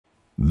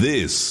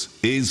This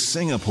is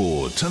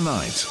Singapore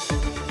Tonight.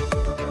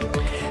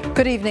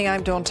 Good evening,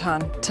 I'm Dawn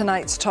Tan.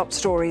 Tonight's top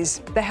stories.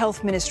 The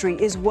Health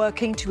Ministry is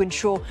working to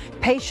ensure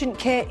patient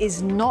care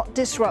is not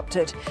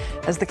disrupted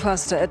as the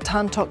cluster at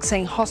Tan Tock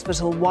Seng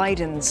Hospital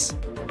widens.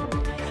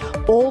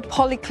 All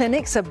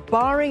polyclinics are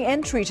barring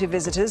entry to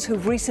visitors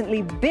who've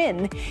recently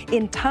been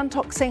in Tan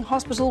Tock Seng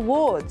Hospital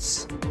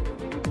wards.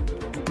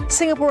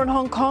 Singapore and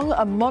Hong Kong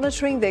are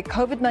monitoring their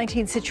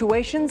COVID-19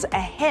 situations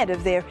ahead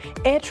of their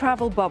air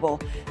travel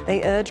bubble.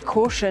 They urge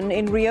caution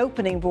in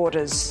reopening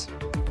borders.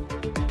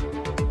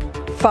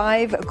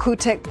 5 Khoo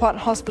Teck Puat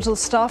Hospital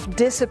staff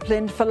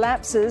disciplined for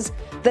lapses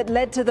that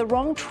led to the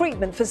wrong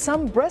treatment for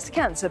some breast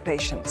cancer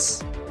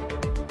patients.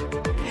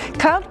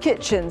 Cloud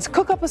kitchens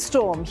cook up a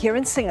storm here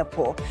in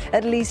Singapore.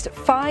 At least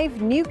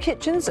 5 new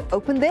kitchens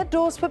opened their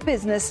doors for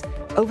business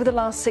over the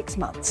last 6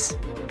 months.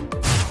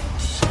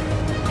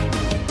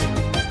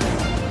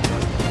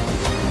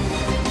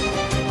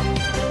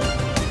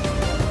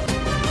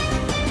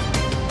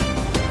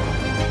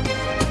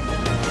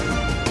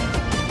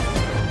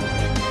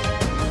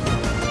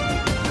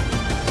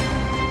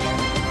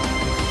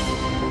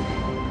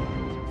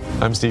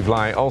 I'm Steve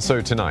Lai. Also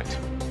tonight,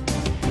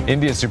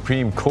 India's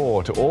Supreme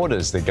Court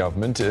orders the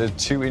government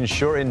to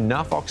ensure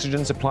enough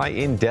oxygen supply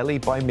in Delhi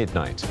by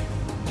midnight.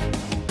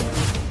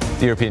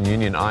 The European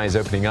Union eyes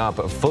opening up.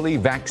 Fully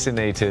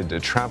vaccinated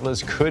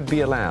travellers could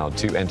be allowed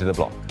to enter the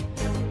bloc.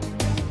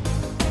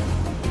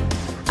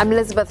 I'm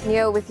Elizabeth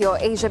Neo with your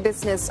Asia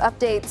Business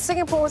Update.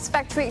 Singapore's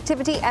factory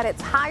activity at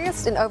its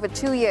highest in over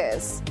 2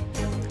 years.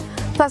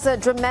 Plus a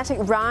dramatic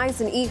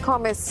rise in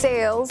e-commerce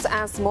sales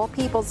as more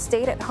people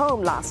stayed at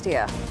home last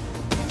year.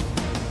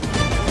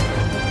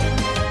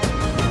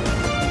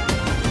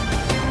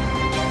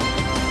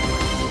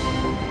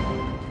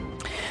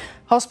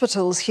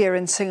 Hospitals here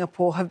in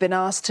Singapore have been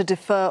asked to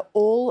defer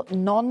all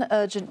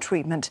non-urgent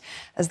treatment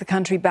as the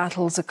country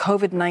battles a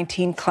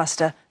COVID-19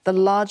 cluster, the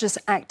largest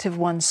active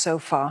one so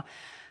far.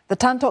 The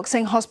Tan Tock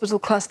Seng Hospital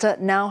cluster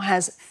now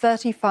has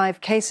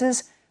 35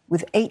 cases,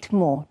 with 8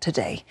 more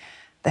today.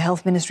 The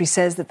Health Ministry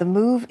says that the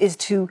move is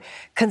to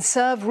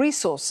conserve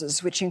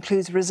resources, which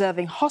includes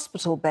reserving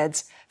hospital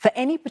beds for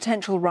any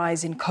potential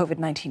rise in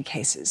COVID-19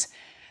 cases.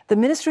 The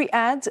ministry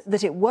adds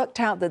that it worked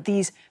out that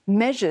these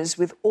measures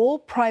with all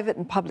private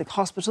and public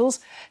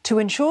hospitals to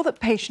ensure that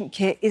patient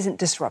care isn't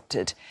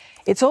disrupted.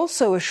 It's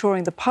also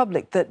assuring the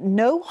public that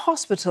no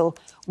hospital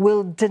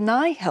will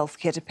deny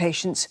healthcare to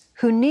patients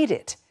who need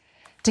it.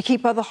 To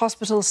keep other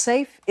hospitals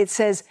safe, it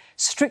says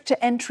stricter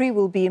entry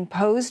will be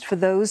imposed for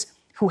those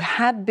who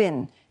had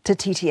been to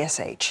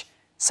TTSH.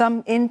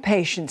 Some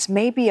inpatients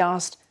may be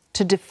asked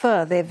to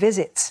defer their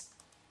visits.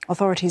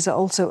 Authorities are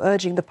also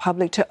urging the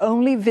public to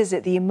only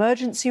visit the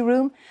emergency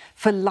room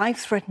for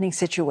life-threatening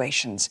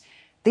situations.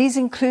 These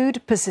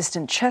include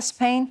persistent chest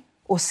pain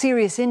or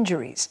serious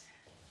injuries.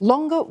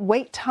 Longer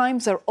wait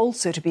times are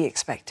also to be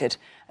expected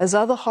as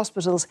other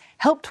hospitals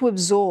help to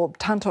absorb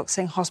Tan Tock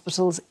Seng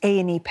Hospital's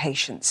A&E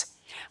patients.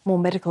 More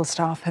medical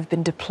staff have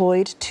been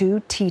deployed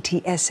to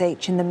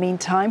TTSH in the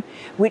meantime,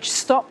 which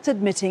stopped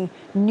admitting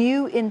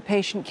new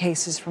inpatient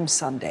cases from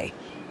Sunday.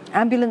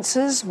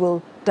 Ambulances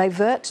will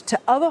divert to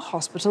other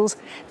hospitals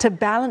to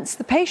balance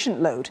the patient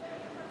load.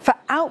 For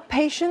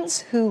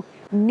outpatients who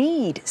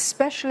need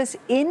specialist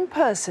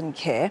in-person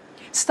care,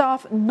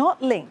 staff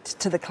not linked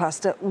to the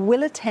cluster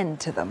will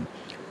attend to them.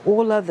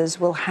 All others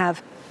will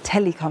have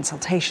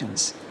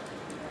teleconsultations.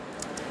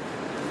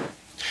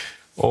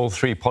 All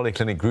 3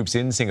 polyclinic groups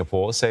in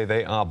Singapore say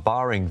they are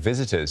barring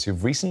visitors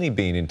who've recently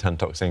been in Tan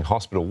Tock Seng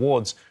Hospital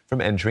wards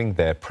from entering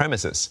their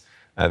premises.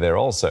 They're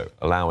also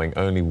allowing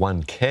only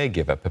 1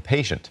 caregiver per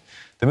patient.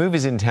 The move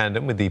is in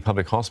tandem with the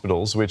public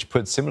hospitals, which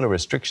put similar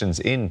restrictions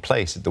in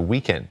place at the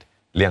weekend.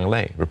 Liang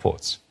Lei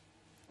reports.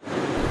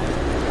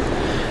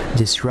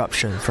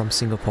 Disruption from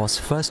Singapore's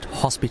first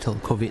hospital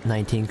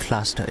COVID-19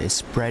 cluster is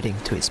spreading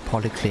to its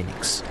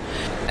polyclinics.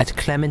 At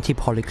Clementi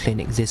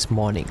Polyclinic this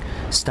morning,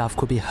 staff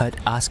could be heard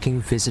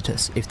asking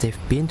visitors if they've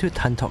been to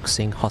Tan Tock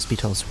Seng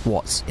Hospital's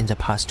wards in the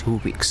past 2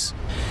 weeks.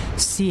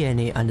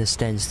 CNA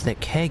understands that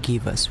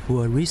caregivers who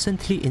were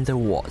recently in the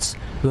wards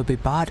will be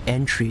barred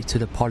entry to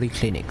the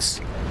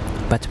polyclinics,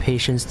 but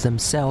patients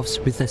themselves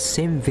with the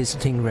same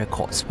visiting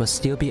records will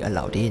still be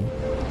allowed in.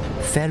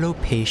 Fellow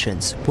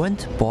patients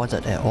weren't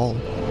bothered at all.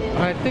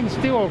 I think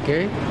still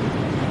okay,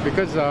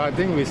 because I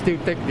think we still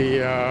take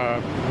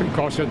the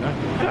precaution.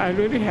 I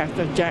really have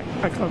the jab.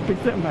 I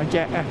completed my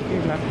jab. I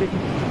feel nothing.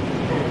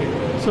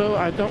 So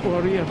I don't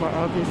worry about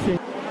all these things.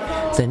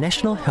 The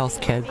National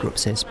Healthcare Group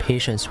says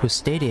patients who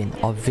stayed in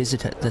or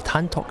visited the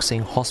Tan Tock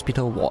Seng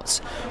Hospital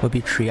wards will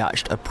be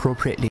triaged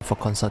appropriately for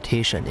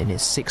consultation in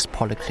its 6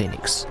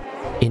 polyclinics.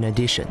 In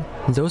addition,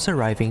 those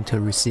arriving to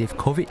receive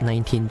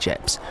COVID-19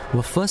 jabs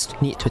will first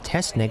need to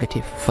test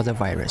negative for the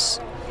virus.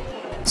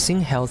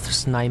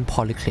 SingHealth's 9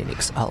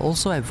 polyclinics are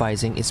also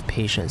advising its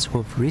patients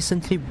who have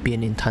recently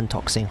been in Tan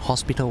Tock Seng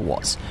Hospital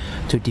wards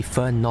to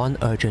defer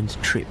non-urgent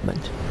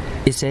treatment.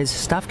 It says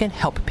staff can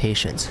help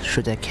patients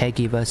should their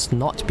caregivers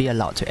not be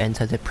allowed to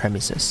enter the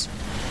premises.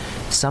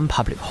 Some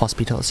public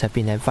hospitals have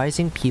been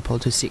advising people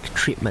to seek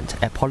treatment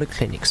at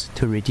polyclinics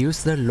to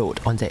reduce the load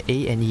on their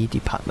A&E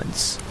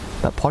departments.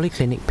 But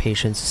polyclinic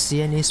patients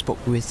CNA spoke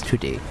with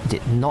today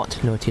did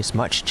not notice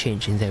much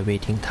change in their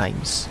waiting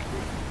times.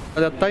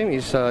 The time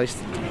is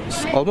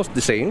almost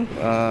the same,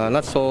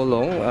 not so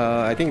long.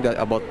 I think that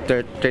about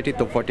 30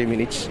 to 40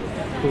 minutes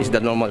is the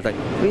normal time.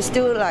 We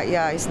still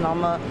it's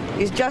normal.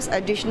 It's just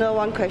additional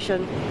one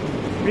question.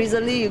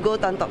 Recently you go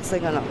Tan Tock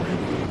Seng or not?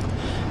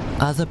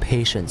 Other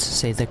patients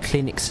say the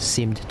clinics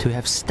seemed to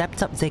have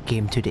stepped up their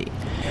game today,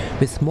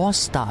 with more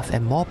staff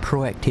and more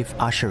proactive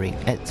ushering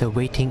at the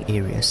waiting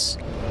areas.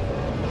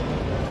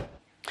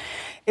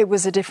 It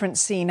was a different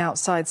scene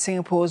outside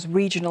Singapore's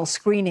regional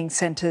screening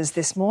centres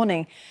this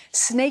morning.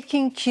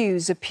 Snaking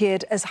queues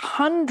appeared as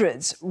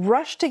hundreds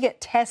rushed to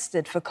get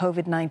tested for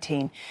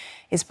COVID-19.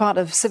 It's part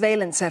of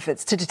surveillance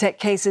efforts to detect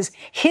cases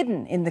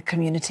hidden in the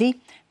community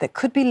that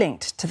could be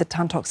linked to the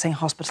Tan Tock Seng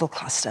Hospital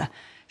cluster.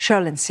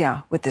 Sherlyn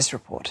Sia with this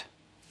report.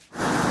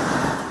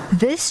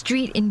 This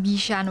street in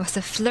Bishan was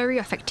a flurry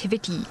of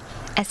activity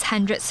as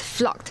hundreds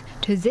flocked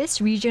to this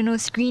regional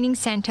screening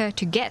centre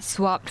to get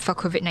swabbed for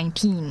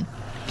COVID-19.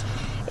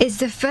 It's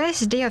the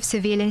first day of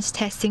surveillance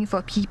testing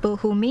for people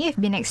who may have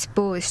been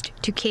exposed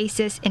to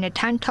cases in the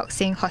Tan Tock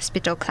Seng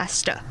Hospital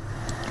cluster.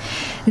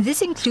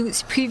 This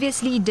includes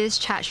previously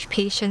discharged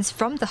patients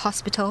from the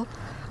hospital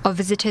or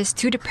visitors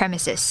to the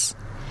premises,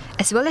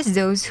 as well as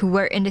those who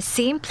were in the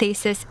same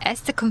places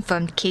as the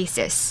confirmed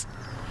cases.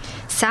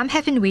 Some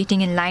have been waiting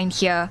in line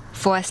here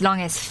for as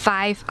long as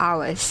 5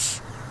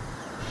 hours.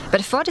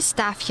 But for the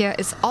staff here,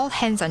 it's all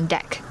hands on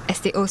deck, as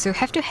they also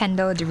have to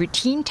handle the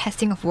routine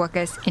testing of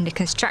workers in the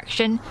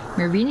construction,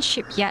 marine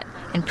shipyard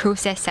and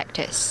process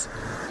sectors.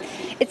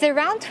 It's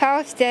around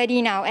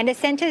 12:30 now and the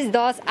centre's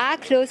doors are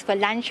closed for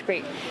lunch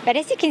break. But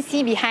as you can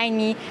see behind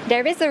me,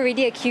 there is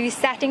already a queue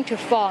starting to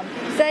form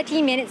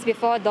 30 minutes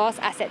before doors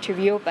are set to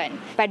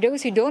reopen. But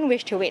those who don't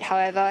wish to wait,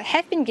 however,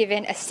 have been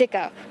given a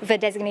sticker with a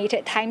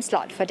designated time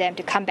slot for them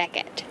to come back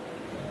at.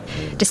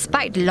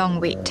 Despite the long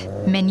wait,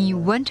 many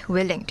weren't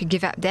willing to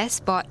give up their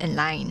spot in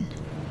line.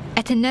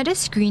 At another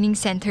screening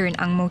centre in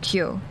Ang Mo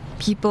Kio,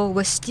 people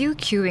were still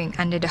queuing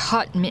under the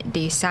hot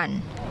midday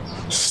sun.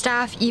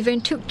 Staff even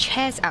took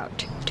chairs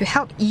out to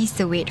help ease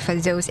the wait for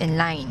those in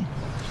line.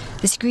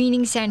 The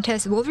screening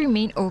centres will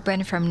remain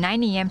open from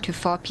 9 a.m. to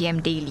 4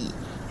 p.m. daily,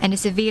 and the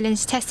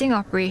surveillance testing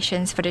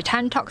operations for the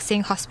Tan Tock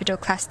Seng Hospital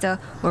cluster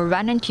will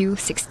run until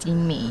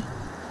 16 May.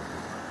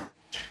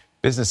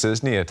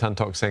 Businesses near Tan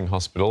Tock Seng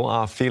Hospital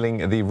are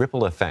feeling the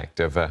ripple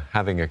effect of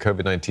having a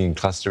COVID-19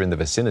 cluster in the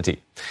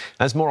vicinity.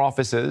 As more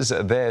officers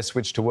there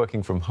switch to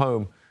working from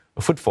home,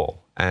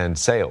 footfall and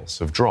sales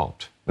have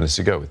dropped.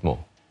 Melissa Go with more.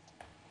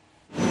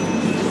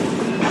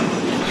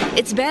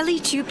 It's barely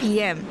 2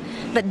 p.m,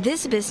 but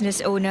this business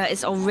owner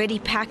is already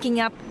packing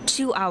up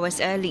 2 hours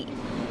early.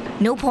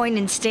 No point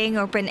in staying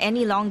open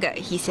any longer,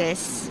 he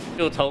says.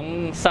 就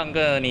从上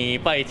个礼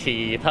拜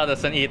起，他的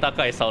生意大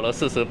概少了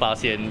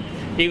40%，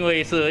因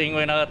为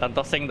那个Tan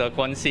Tock Seng的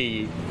关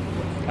系，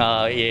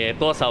也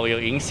多少有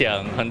影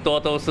响，很多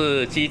都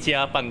是居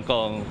家办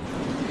公。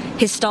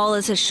 His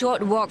stall is a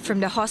short walk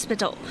from the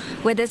hospital,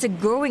 where there's a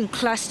growing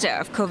cluster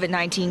of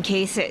COVID-19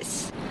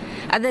 cases.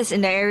 Others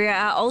in the area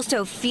are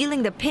also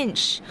feeling the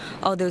pinch,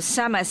 although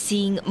some are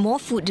seeing more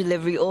food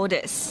delivery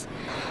orders.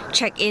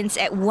 Check-ins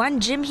at one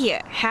gym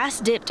here has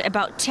dipped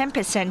about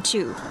 10%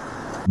 too.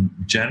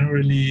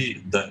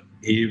 Generally, the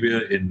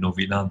area in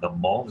Novena, the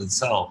mall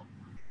itself,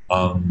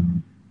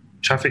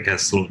 traffic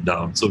has slowed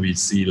down, so we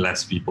see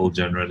less people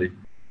generally.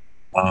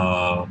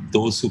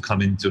 Those who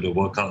come into the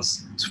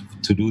workouts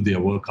to do their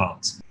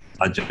workouts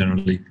are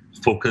generally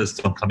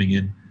focused on coming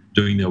in,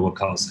 doing their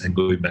workouts and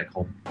going back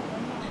home.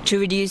 To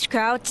reduce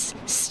crowds,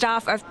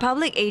 staff of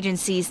public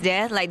agencies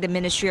there, like the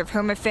Ministry of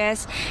Home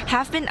Affairs,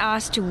 have been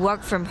asked to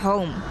work from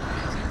home.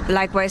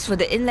 Likewise for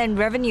the Inland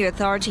Revenue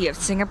Authority of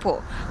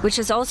Singapore, which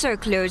has also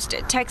closed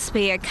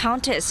taxpayer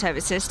counter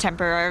services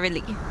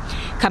temporarily.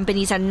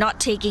 Companies are not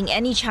taking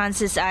any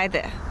chances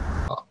either.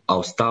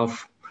 Our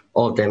staff,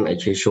 all of them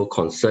actually show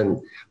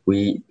concern.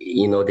 They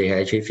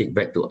actually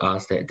feedback to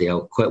us that they are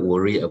quite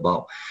worried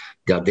about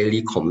their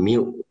daily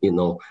commute,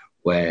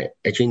 where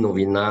actually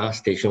Novena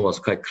station was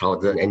quite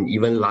crowded, and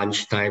even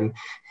lunchtime,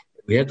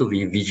 we have to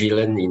be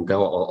vigilant in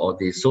terms of all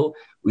this. So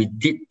we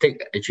did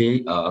take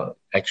actually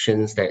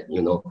actions that,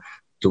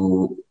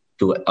 to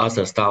ask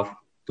the staff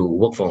to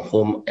work from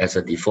home as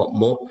a default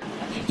mode.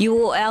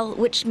 UOL,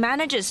 which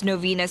manages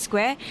Novena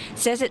Square,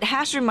 says it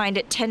has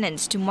reminded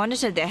tenants to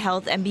monitor their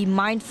health and be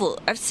mindful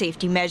of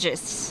safety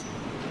measures.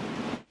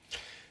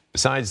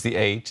 Besides the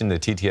 8 in the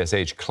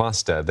TTSH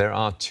cluster, there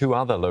are 2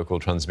 other local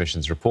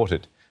transmissions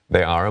reported.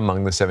 They are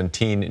among the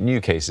 17 new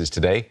cases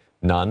today.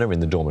 None are in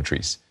the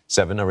dormitories.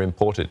 7 are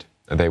imported.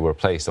 They were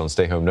placed on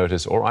stay-home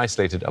notice or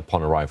isolated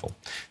upon arrival.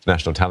 The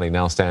national tally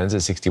now stands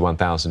at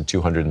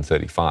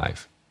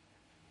 61,235.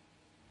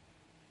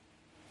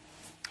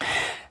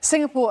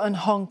 Singapore and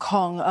Hong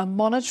Kong are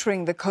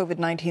monitoring the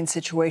COVID-19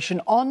 situation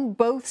on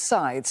both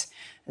sides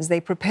as they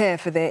prepare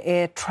for their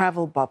air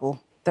travel bubble.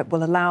 that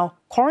will allow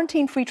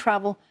quarantine-free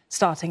travel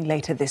starting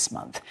later this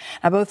month.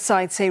 Now, both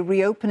sides say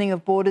reopening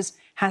of borders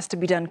has to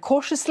be done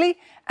cautiously,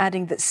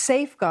 adding that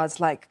safeguards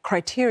like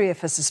criteria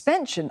for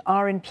suspension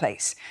are in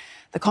place.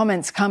 The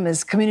comments come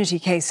as community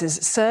cases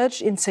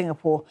surged in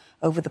Singapore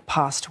over the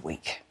past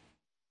week.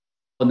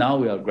 Now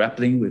we are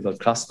grappling with a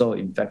cluster of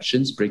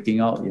infections breaking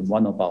out in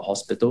one of our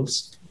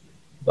hospitals.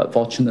 But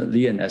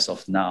fortunately, and as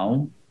of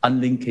now,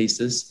 unlinked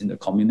cases in the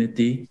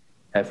community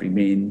have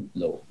remained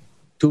low.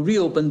 To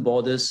reopen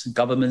borders,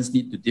 governments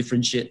need to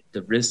differentiate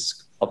the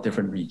risk of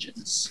different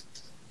regions.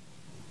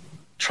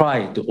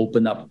 Try to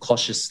open up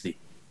cautiously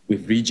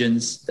with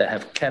regions that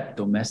have kept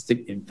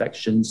domestic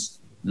infections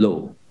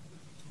low.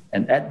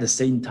 And at the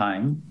same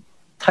time,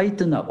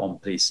 tighten up on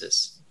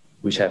places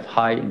which have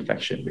high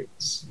infection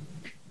rates.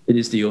 It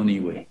is the only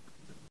way.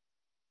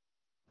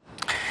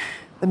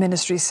 The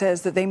ministry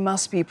says that they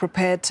must be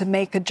prepared to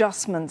make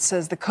adjustments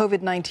as the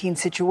COVID-19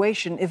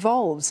 situation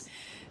evolves.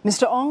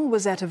 Mr. Ong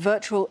was at a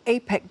virtual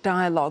APEC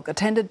dialogue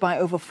attended by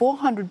over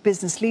 400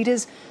 business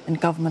leaders and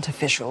government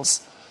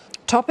officials.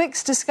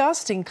 Topics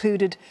discussed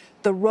included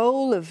the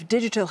role of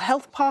digital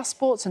health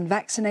passports and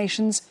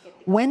vaccinations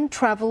when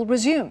travel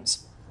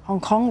resumes.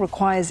 Hong Kong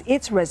requires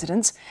its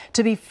residents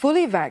to be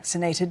fully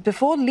vaccinated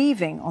before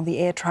leaving on the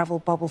air travel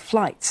bubble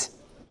flights.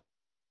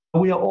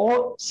 We are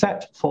all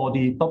set for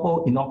the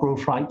bubble inaugural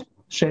flight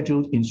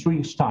scheduled in 3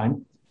 weeks'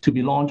 time to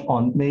be launched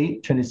on May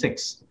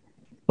 26.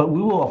 But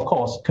we will, of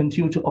course,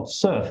 continue to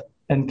observe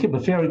and keep a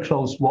very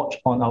close watch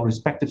on our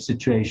respective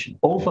situation.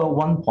 Over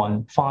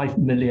 1.5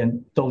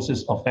 million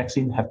doses of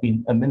vaccine have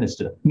been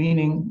administered,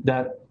 meaning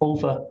that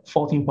over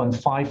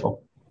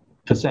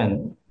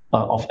 14.5%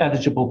 of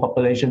eligible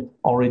population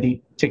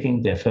already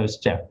taking their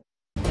first jab.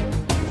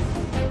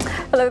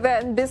 Hello there.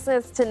 In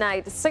business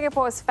tonight,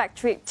 Singapore's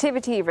factory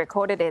activity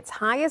recorded its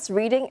highest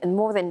reading in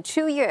more than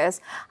 2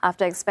 years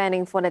after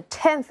expanding for the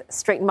 10th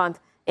straight month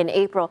in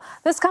April.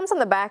 This comes on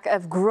the back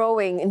of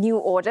growing new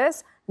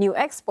orders, new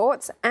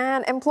exports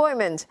and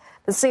employment.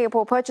 The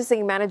Singapore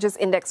Purchasing Managers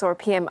Index, or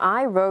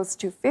PMI, rose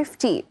to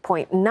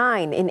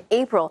 50.9 in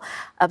April,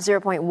 up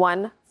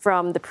 0.1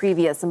 from the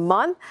previous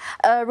month.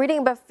 Reading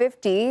above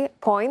 50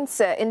 points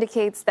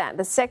indicates that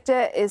the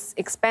sector is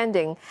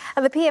expanding.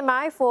 And the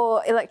PMI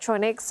for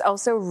electronics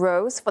also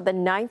rose for the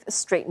 9th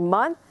straight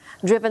month,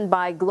 driven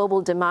by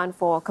global demand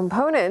for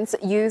components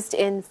used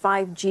in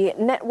 5G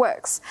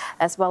networks,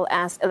 as well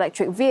as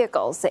electric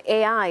vehicles,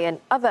 AI,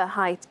 and other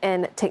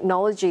high-end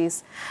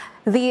technologies.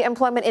 The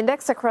employment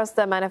index across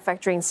the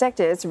manufacturing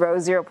sectors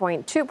rose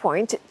 0.2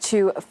 point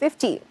to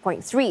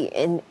 50.3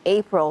 in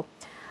April.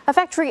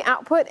 Factory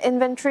output,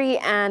 inventory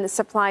and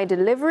supply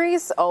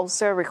deliveries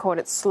also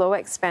recorded slower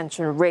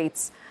expansion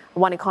rates.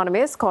 One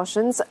economist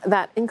cautions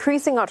that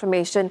increasing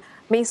automation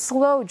may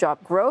slow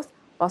job growth,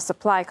 while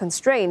supply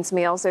constraints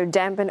may also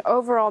dampen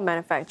overall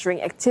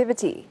manufacturing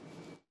activity.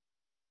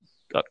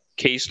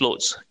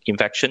 Caseloads,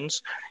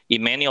 infections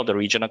in many of the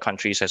regional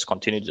countries has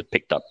continued to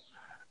pick up.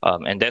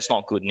 And that's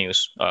not good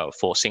news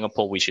for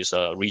Singapore, which is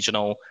a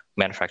regional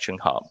manufacturing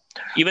hub.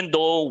 Even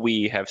though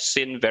we have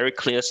seen very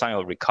clear sign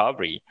of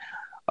recovery,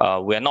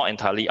 we are not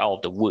entirely out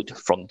of the wood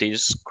from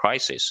this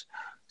crisis.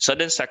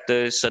 Certain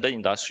sectors, certain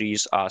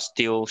industries are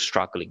still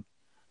struggling.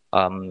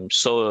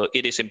 So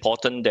it is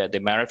important that the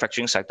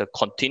manufacturing sector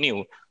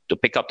continue to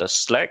pick up the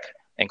slack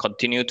and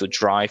continue to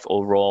drive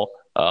overall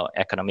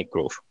economic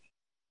growth.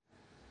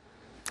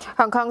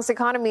 Hong Kong's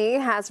economy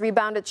has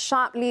rebounded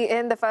sharply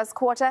in the first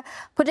quarter,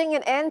 putting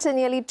an end to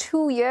nearly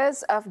 2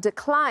 years of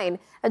decline.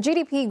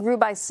 GDP grew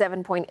by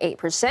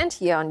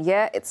 7.8%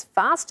 year-on-year, its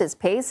fastest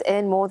pace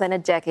in more than a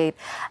decade.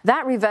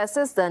 That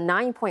reverses the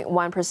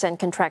 9.1%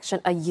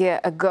 contraction a year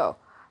ago.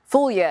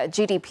 Full-year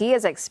GDP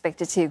is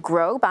expected to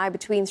grow by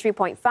between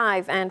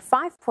 3.5 and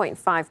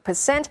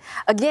 5.5%.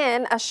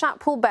 Again, a sharp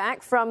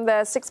pullback from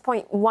the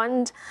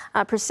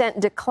 6.1%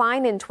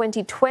 decline in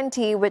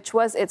 2020, which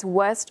was its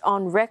worst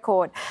on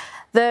record.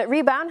 The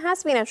rebound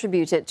has been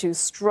attributed to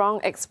strong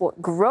export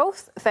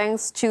growth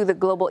thanks to the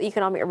global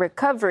economic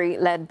recovery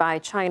led by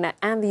China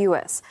and the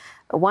US.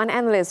 One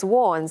analyst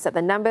warns that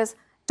the numbers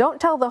don't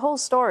tell the whole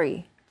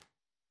story.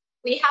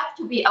 We have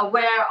to be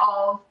aware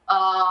of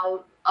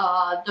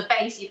the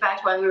base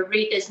effect when we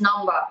read this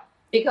number,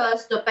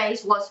 because the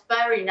base was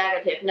very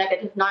negative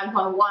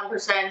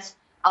 9.1%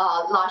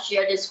 last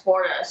year this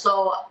quarter.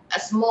 So a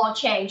small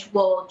change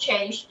will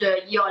change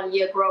the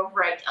year-on-year growth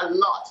rate a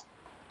lot.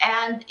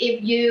 And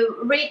if you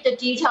read the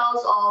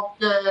details of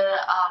the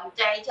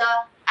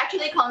data,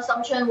 actually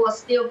consumption was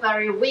still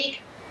very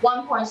weak,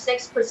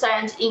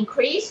 1.6%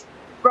 increase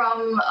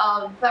from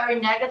a very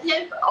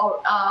negative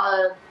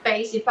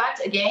base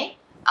effect again.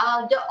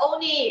 The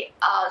only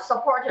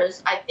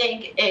supporters, I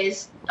think,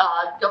 is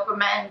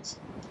government.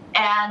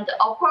 And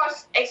of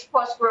course,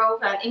 export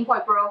growth and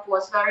import growth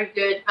was very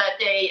good, but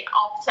they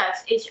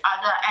offset each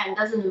other and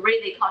doesn't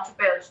really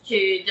contribute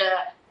to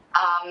the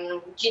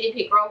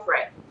GDP growth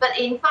rate. But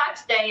in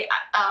fact, they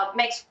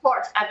make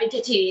export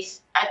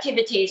activities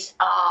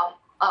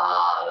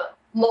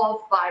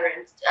more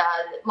vibrant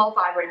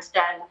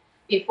than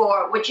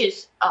before, which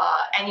is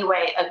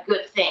anyway a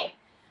good thing.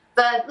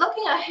 But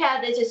looking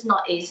ahead, this is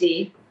not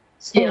easy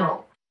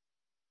still.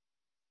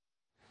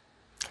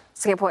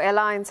 Singapore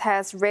Airlines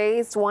has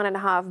raised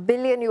 $1.5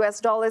 billion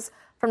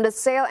from the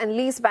sale and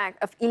leaseback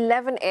of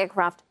 11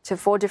 aircraft to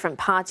 4 different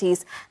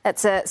parties.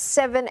 That's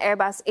 7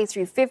 Airbus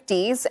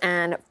A350s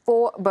and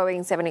 4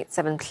 Boeing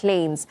 787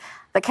 planes.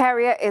 The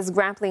carrier is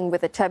grappling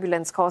with the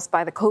turbulence caused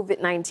by the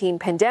COVID-19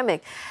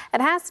 pandemic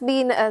and has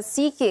been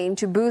seeking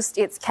to boost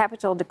its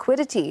capital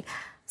liquidity.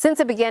 Since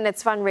it began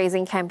its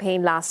fundraising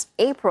campaign last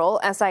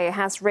April, SIA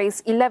has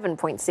raised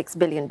 $11.6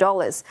 billion.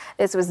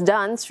 This was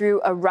done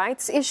through a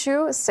rights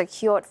issue,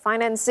 secured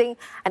financing,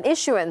 and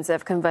issuance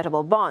of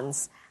convertible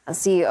bonds.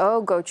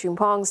 CEO Goh Choon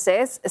Phong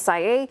says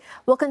SIA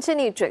will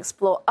continue to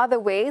explore other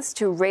ways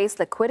to raise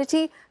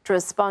liquidity to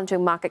respond to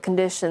market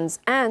conditions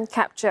and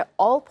capture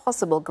all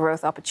possible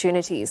growth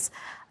opportunities.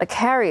 The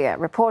carrier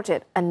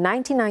reported a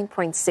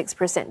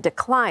 99.6%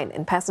 decline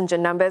in passenger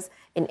numbers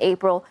in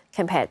April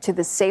compared to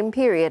the same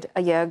period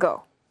a year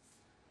ago.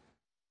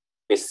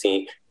 We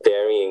see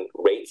varying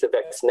rates of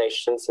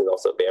vaccinations and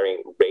also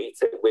varying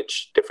rates at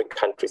which different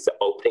countries are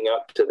opening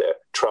up to their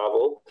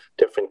travel.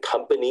 Different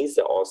companies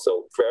are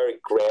also very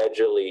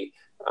gradually,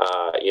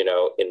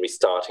 in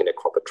restarting their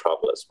corporate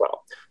travel as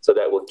well. So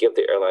that will give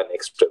the airline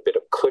extra bit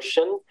of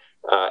cushion,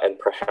 and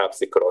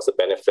perhaps it could also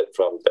benefit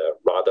from the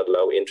rather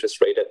low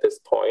interest rate at this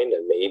point,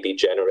 and maybe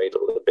generate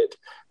a little bit,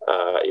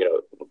 a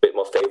bit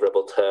more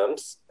favorable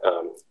terms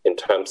in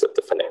terms of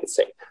the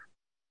financing.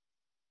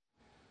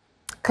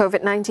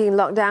 COVID-19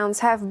 lockdowns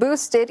have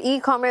boosted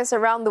e-commerce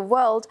around the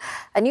world.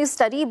 A new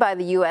study by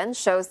the UN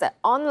shows that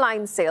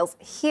online sales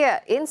here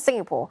in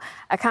Singapore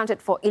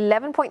accounted for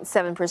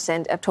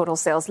 11.7% of total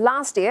sales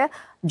last year,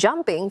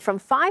 jumping from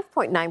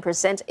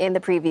 5.9% in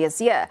the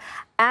previous year.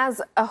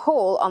 As a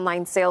whole,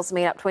 online sales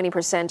made up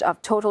 20%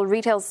 of total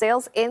retail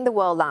sales in the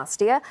world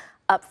last year,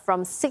 up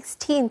from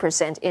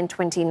 16% in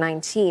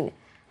 2019.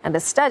 And the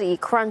study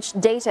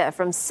crunched data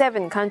from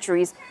 7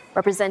 countries,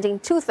 representing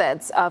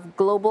 2/3 of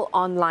global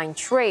online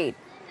trade.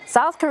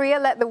 South Korea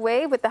led the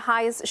way with the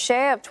highest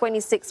share of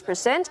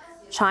 26%.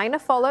 China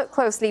followed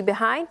closely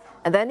behind,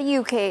 and then the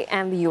UK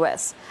and the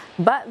US.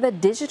 But the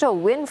digital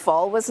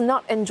windfall was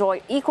not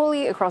enjoyed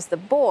equally across the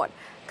board.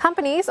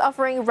 Companies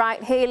offering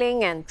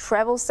ride-hailing and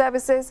travel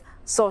services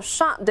saw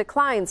sharp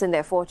declines in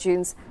their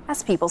fortunes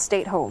as people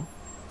stayed home.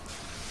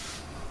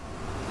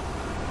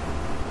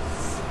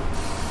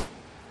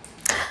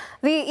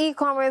 The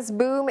e-commerce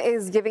boom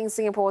is giving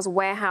Singapore's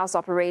warehouse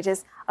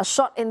operators a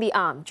shot in the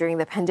arm during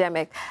the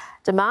pandemic.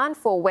 Demand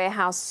for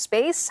warehouse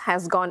space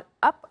has gone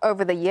up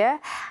over the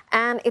year,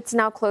 and it's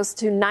now close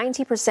to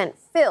 90%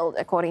 filled,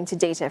 according to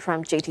data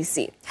from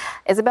JTC.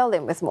 Isabel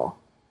Lim with more.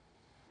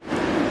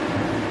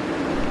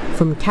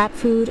 From cat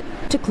food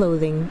to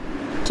clothing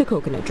to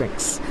coconut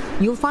drinks,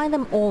 you'll find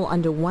them all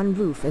under one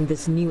roof in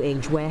this new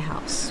age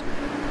warehouse.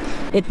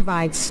 It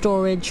provides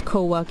storage,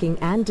 co-working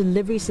and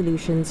delivery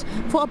solutions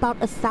for about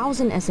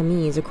 1,000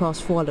 SMEs across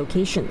 4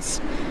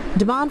 locations.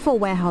 Demand for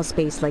warehouse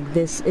space like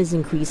this is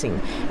increasing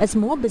as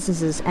more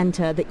businesses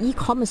enter the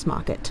e-commerce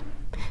market.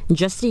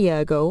 Just a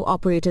year ago,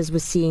 operators were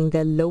seeing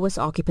their lowest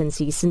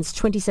occupancy since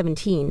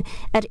 2017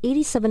 at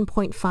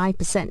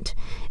 87.5%.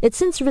 It's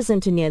since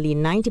risen to nearly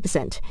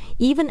 90%,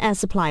 even as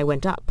supply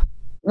went up.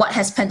 What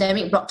has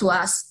pandemic brought to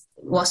us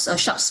was a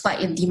sharp spike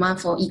in demand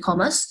for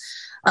e-commerce.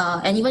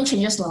 And even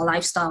changes to our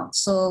lifestyle,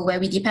 so where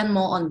we depend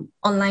more on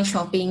online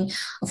shopping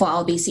for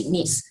our basic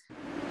needs.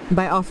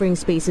 By offering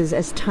spaces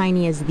as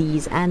tiny as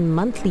these and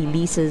monthly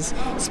leases,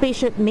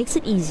 Spaceship makes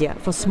it easier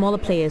for smaller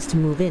players to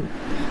move in.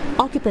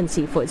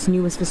 Occupancy for its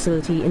newest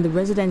facility in the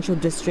residential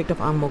district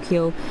of Ang Mo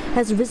Kio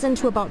has risen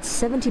to about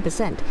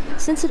 70%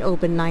 since it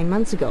opened 9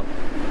 months ago.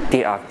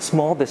 They are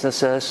small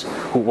businesses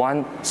who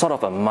want sort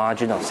of a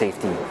margin of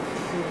safety.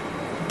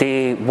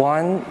 They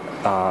want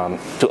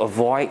to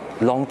avoid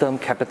long-term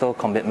capital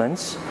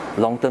commitments,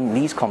 long-term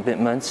lease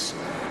commitments.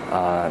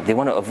 They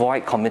want to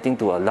avoid committing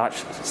to a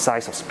large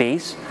size of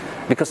space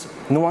because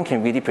no one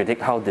can really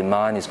predict how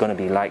demand is going to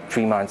be like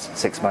 3 months,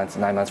 6 months,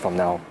 9 months from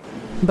now.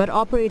 But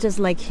operators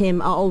like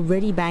him are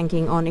already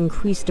banking on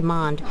increased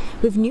demand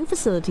with new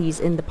facilities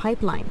in the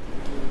pipeline.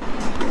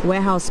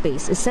 Warehouse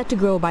space is set to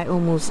grow by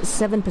almost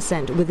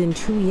 7% within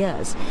 2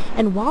 years,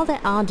 and while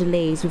there are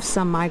delays with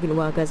some migrant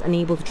workers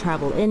unable to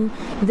travel in,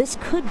 this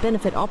could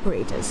benefit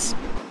operators.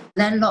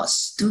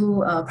 Landlords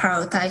do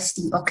prioritize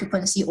the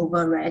occupancy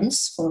over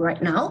rents for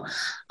right now,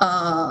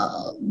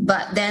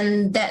 but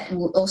then that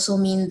would also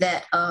mean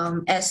that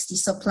as the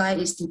supply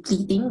is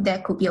depleting, there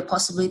could be a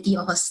possibility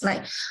of a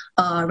slight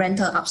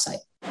rental upside.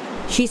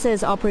 She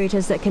says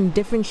operators that can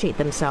differentiate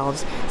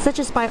themselves, such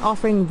as by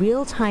offering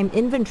real-time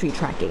inventory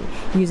tracking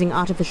using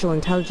artificial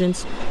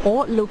intelligence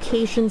or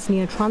locations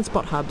near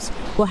transport hubs,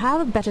 will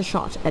have a better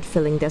shot at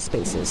filling their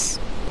spaces.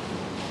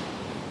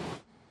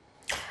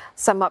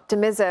 Some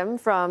optimism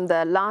from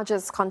the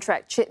largest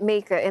contract chip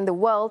maker in the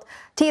world.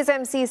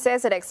 TSMC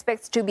says it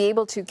expects to be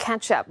able to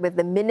catch up with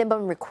the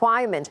minimum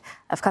requirement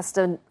of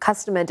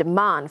customer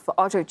demand for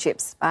auto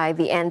chips by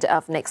the end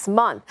of next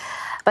month.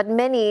 But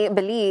many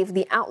believe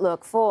the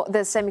outlook for the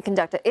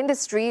semiconductor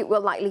industry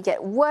will likely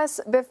get worse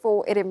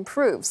before it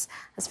improves.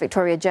 As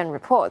Victoria Jen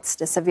reports,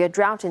 the severe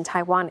drought in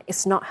Taiwan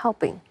is not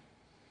helping.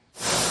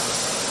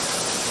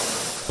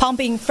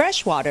 Pumping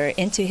fresh water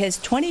into his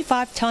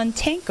 25-ton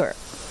tanker,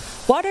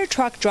 water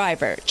truck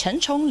driver Chen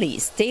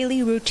Chongli's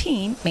daily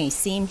routine may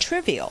seem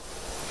trivial.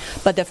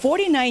 But the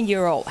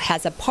 49-year-old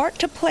has a part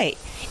to play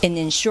in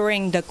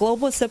ensuring the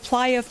global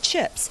supply of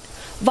chips,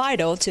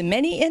 vital to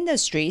many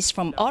industries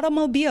from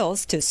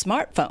automobiles to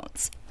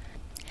smartphones.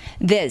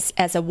 This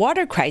as a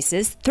water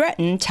crisis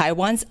threatened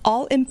Taiwan's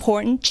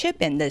all-important chip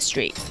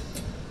industry.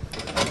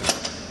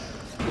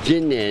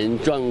 今年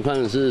状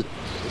况是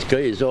可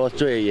以说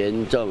最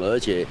严重，而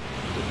且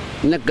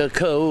那个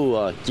客户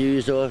啊，几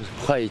乎说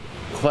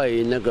快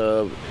那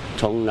个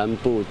从南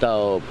部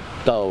到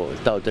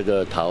这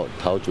个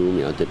桃竹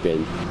苗这边。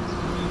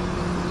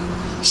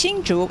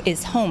Hsinchu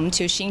is home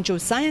to Hsinchu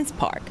Science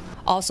Park,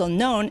 also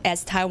known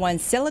as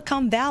Taiwan's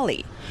Silicon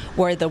Valley,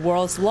 where the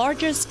world's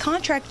largest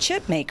contract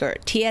chip maker,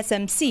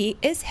 TSMC,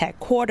 is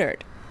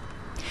headquartered.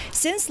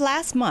 Since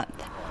last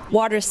month,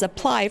 water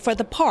supply for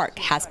the park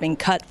has been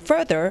cut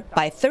further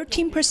by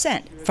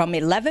 13% from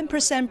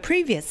 11%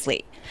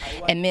 previously,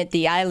 amid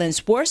the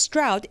island's worst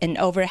drought in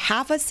over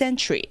half a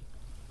century.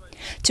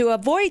 To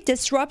avoid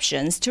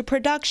disruptions to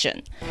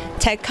production,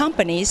 tech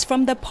companies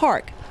from the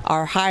park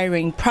are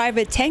hiring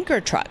private tanker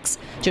trucks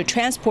to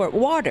transport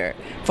water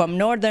from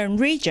northern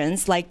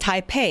regions like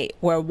Taipei,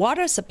 where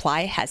water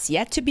supply has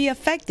yet to be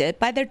affected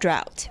by the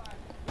drought.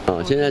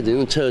 现在只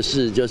用测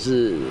试，就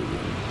是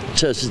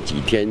测试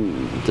几天，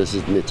就是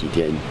那几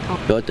天，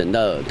然后等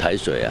到台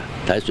水啊，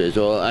台水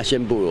说啊，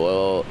宣布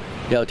我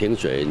要停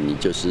水，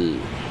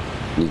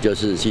你就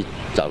是去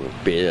找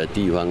别的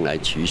地方来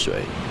取水，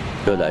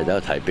就来到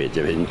台北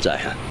这边载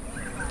啊。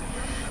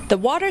The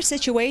water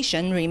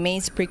situation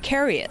remains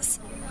precarious.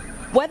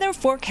 Weather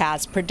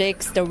forecast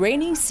predicts the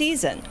rainy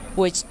season,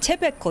 which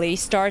typically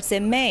starts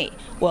in May,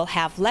 will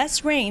have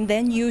less rain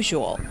than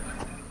usual.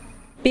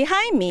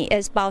 Behind me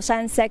is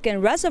Baoshan's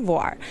second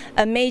reservoir,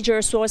 a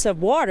major source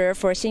of water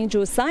for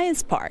Hsinchu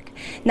Science Park.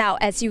 Now,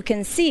 as you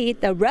can see,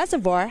 the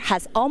reservoir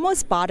has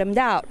almost bottomed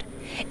out.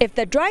 If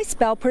the dry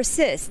spell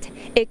persists,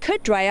 it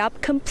could dry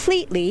up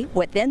completely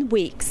within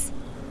weeks.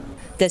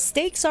 The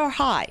stakes are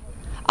high.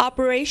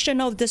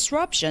 Operational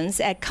disruptions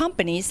at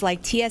companies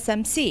like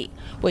TSMC,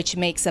 which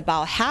makes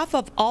about half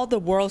of all the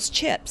world's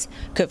chips,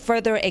 could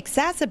further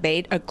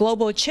exacerbate a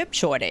global chip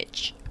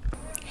shortage.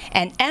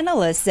 And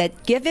analysts said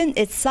given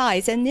its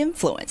size and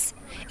influence,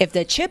 if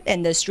the chip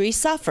industry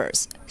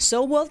suffers,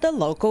 so will the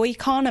local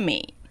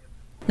economy.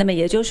 那么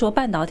也就是说，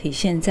半导体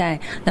现在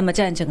那么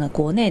占整个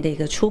国内的一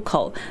个出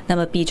口，那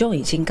么比重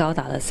已经高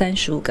达了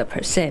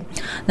35%。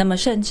那么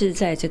甚至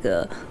在这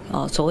个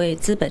所谓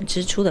资本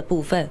支出的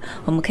部分，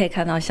我们可以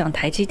看到，像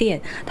台积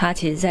电，它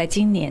其实在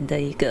今年的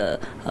一个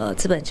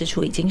资本支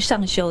出已经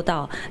上修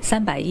到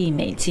300亿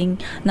美金。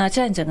那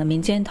占整个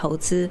民间投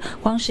资，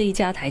光是一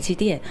家台积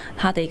电，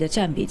它的一个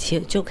占比其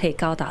实就可以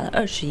高达了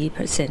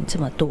21%这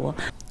么多。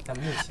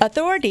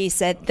Authorities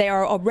said they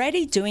are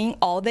already doing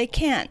all they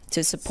can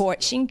to support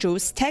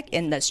Hsinchu's tech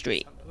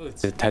industry.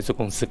 台塑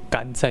公司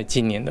赶在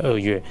今年的2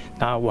月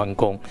完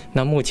工，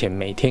那目前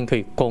每天可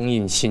以供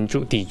应新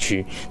竹地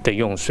区的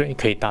用水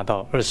可以达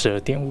到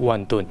22.5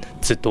万吨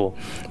之多，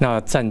那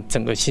占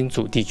整个新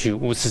竹地区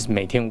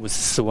每天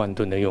54万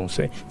吨的用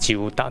水，几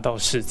乎达到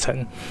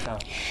40%。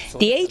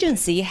The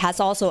agency has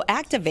also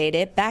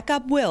activated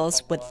backup wells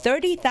with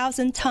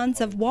 30,000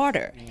 tons of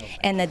water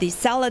and a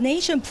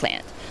desalination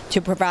plant to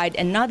provide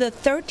another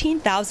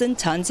 13,000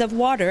 tons of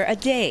water a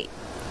day.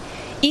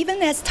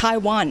 Even as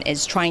Taiwan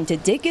is trying to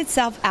dig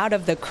itself out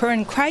of the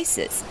current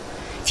crisis,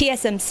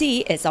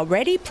 TSMC is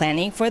already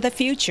planning for the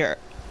future.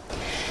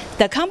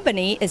 The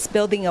company is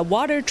building a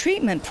water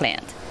treatment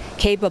plant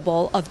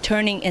capable of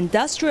turning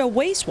industrial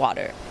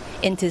wastewater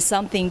into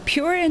something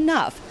pure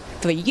enough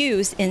for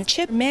use in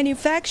chip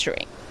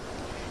manufacturing.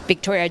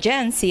 Victoria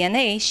Jen,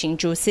 CNA,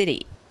 Hsinchu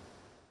City.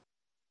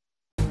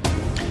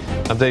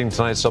 Updating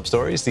tonight's top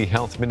stories, the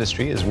Health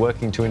Ministry is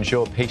working to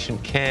ensure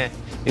patient care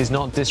is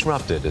not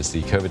disrupted as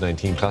the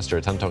COVID-19 cluster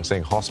at Tan Tock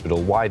Seng Hospital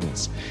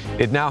widens.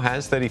 It now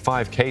has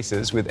 35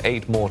 cases, with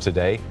 8 more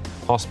today.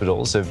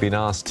 Hospitals have been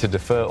asked to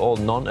defer all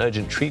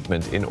non-urgent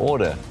treatment in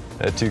order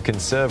to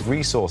conserve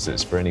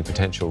resources for any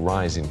potential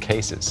rise in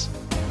cases.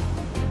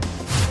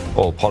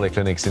 All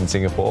polyclinics in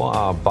Singapore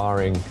are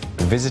barring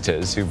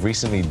visitors who've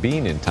recently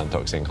been in Tan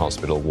Tock Seng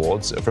Hospital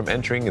wards from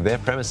entering their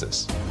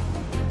premises.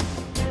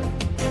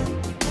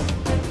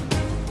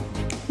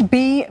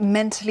 Be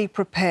mentally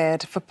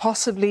prepared for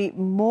possibly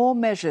more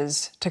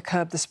measures to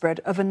curb the spread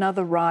of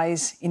another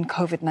rise in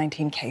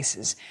COVID-19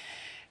 cases.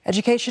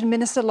 Education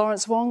Minister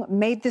Lawrence Wong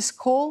made this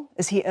call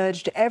as he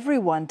urged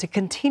everyone to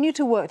continue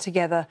to work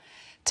together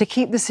to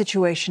keep the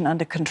situation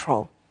under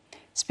control.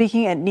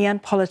 Speaking at Ngee Ann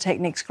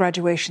Polytechnic's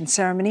graduation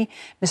ceremony,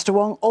 Mr.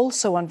 Wong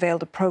also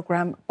unveiled a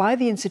program by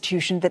the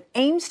institution that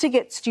aims to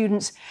get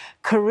students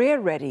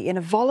career-ready in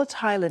a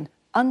volatile and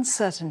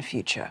uncertain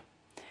future.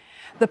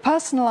 The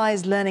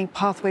Personalised Learning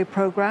Pathway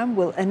program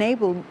will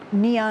enable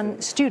Ngee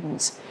Ann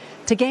students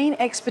to gain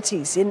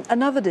expertise in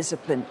another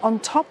discipline on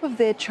top of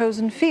their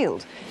chosen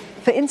field.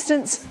 For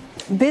instance,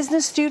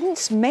 business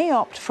students may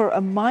opt for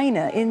a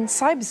minor in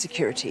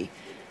cybersecurity.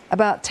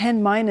 About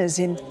 10 minors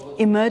in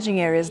emerging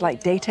areas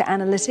like data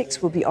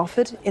analytics will be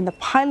offered in the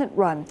pilot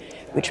run,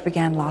 which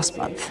began last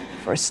month.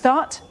 For a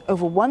start,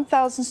 over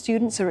 1,000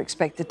 students are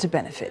expected to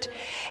benefit.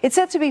 It's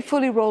set to be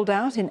fully rolled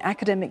out in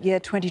academic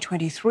year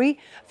 2023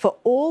 for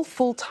all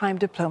full-time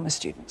diploma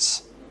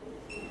students.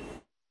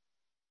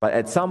 But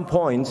at some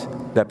point,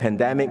 the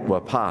pandemic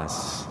will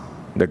pass,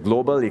 the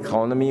global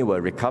economy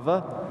will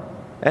recover,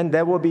 and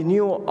there will be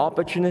new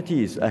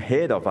opportunities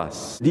ahead of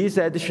us. These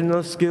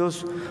additional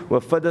skills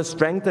will further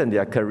strengthen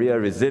their career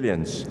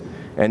resilience,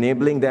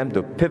 enabling them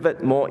to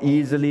pivot more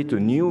easily to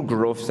new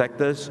growth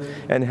sectors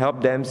and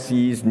help them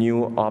seize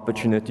new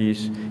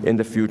opportunities in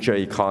the future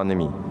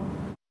economy.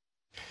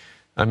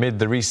 Amid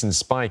the recent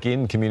spike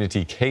in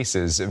community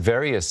cases,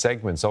 various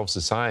segments of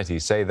society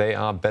say they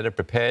are better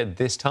prepared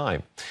this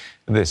time.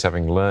 This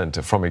having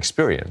learned from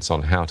experience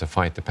on how to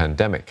fight the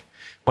pandemic.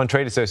 One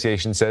trade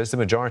association says the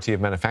majority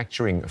of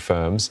manufacturing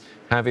firms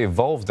have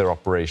evolved their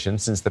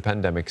operations since the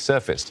pandemic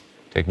surfaced.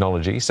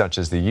 Technology such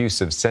as the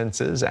use of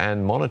sensors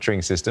and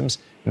monitoring systems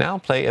now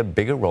play a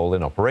bigger role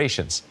in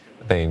operations.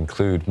 They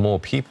include more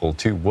people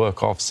to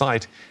work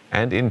off-site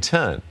and, in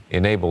turn,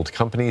 enabled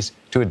companies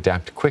to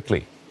adapt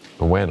quickly.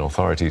 When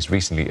authorities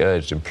recently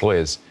urged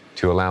employers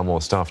to allow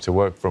more staff to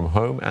work from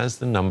home as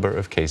the number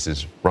of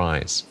cases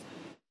rise.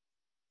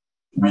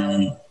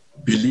 We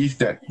believe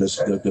that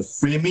the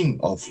framing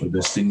of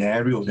the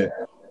scenario that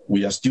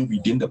we are still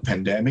within the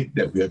pandemic,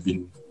 that we have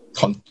been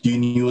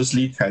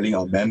continuously telling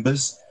our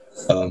members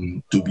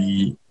to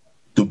be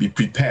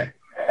prepared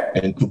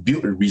and to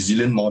build a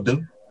resilient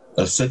model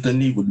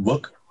certainly would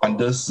work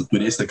under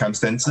today's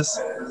circumstances,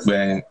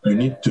 where you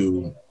need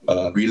to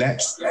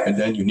relax and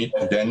then you need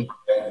to then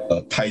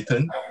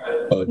tighten.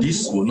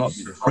 This will not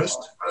be the first,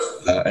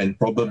 and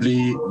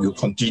probably will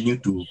continue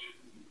to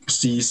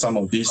see some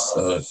of these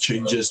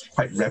changes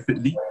quite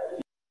rapidly.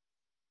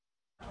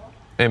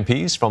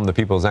 MPs from the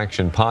People's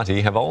Action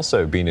Party have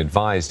also been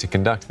advised to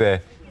conduct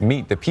their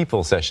Meet the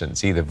People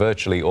sessions either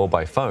virtually or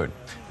by phone.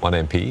 One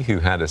MP who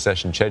had a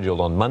session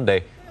scheduled on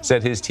Monday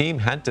said his team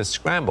had to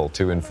scramble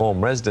to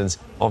inform residents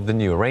of the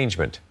new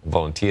arrangement.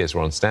 Volunteers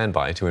were on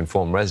standby to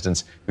inform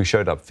residents who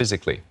showed up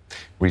physically.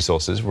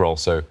 Resources were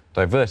also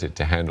diverted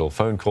to handle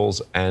phone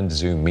calls and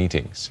Zoom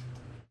meetings.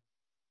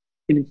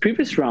 In the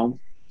previous round,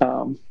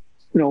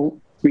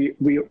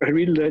 we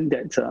already learned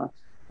that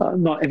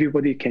not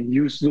everybody can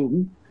use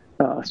Zoom.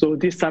 So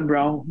this time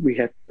round, we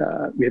have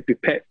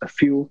prepared a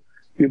few.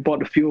 We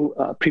bought a few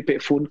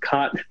prepaid phone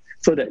cards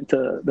so that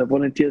the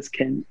volunteers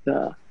can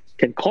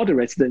call the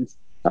residents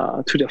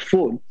to their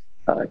phone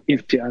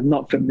if they are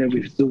not familiar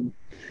with Zoom.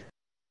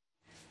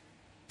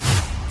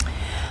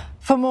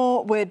 For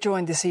more, we're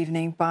joined this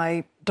evening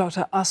by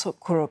Dr. Asok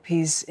Kurup.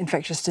 He's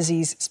infectious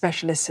disease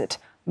specialist at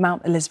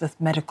Mount Elizabeth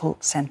Medical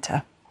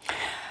Centre.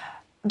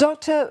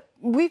 Doctor,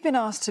 we've been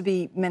asked to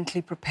be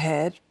mentally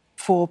prepared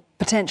for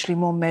potentially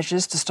more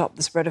measures to stop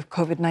the spread of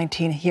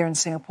COVID-19 here in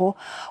Singapore.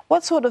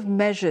 What sort of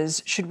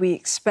measures should we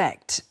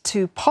expect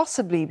to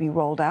possibly be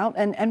rolled out,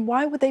 and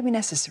why would they be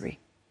necessary?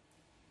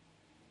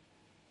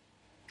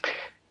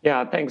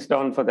 Yeah, thanks,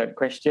 Don, for that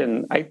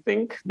question. I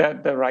think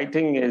that the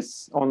writing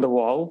is on the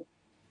wall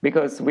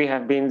because we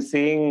have been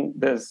seeing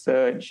the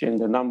surge in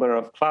the number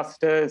of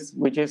clusters,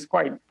 which is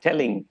quite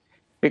telling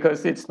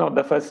because it's not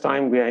the first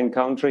time we are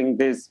encountering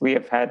this. We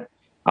have had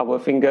our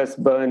fingers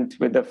burnt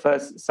with the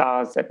first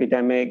SARS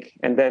epidemic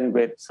and then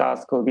with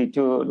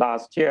SARS-CoV-2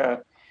 last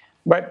year.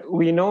 But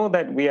we know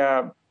that we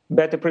are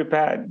better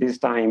prepared this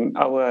time.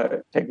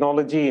 Our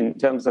technology in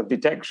terms of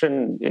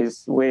detection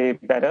is way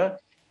better.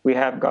 We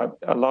have got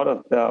a lot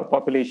of the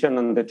population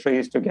on the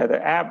Trace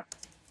Together app.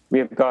 We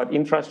have got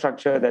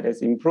infrastructure that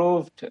has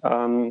improved.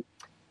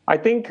 I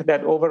think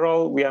that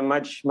overall we are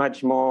much,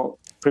 much more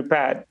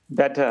prepared,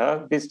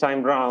 better this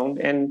time round.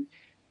 And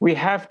we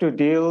have to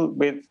deal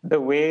with the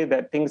way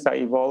that things are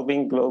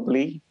evolving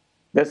globally.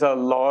 There's a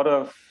lot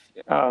of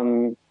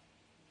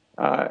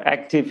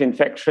active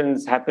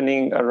infections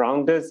happening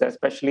around us,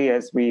 especially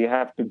as we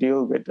have to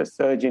deal with the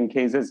surge in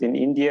cases in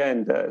India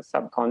and the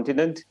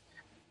subcontinent.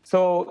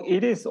 So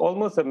it is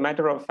almost a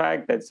matter of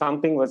fact that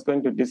something was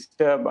going to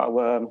disturb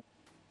our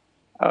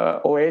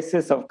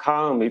oasis of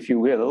calm, if you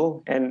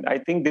will. And I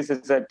think this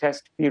is a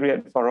test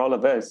period for all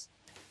of us.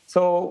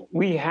 So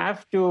we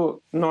have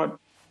to not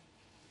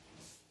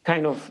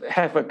kind of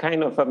have a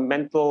kind of a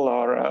mental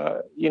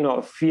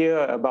or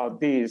fear about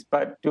these,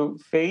 but to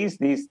face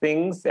these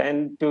things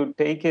and to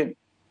take it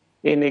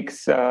in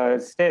its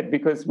stead,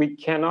 because we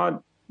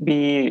cannot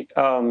be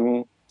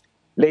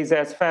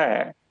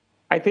laissez-faire.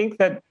 I think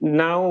that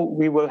now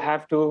we will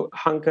have to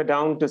hunker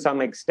down to some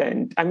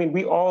extent. I mean,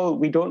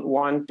 we don't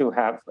want to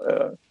have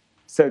a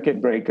circuit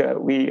breaker.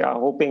 We are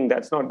hoping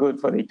that's not good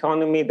for the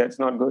economy, that's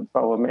not good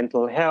for our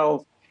mental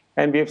health.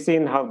 And we've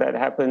seen how that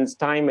happens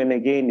time and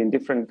again in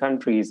different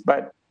countries.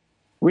 But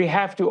we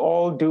have to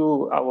all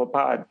do our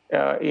part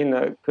in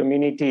a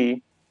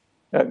community,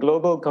 a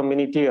global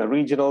community, a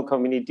regional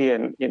community,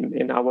 and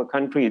in our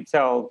country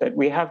itself, that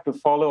we have to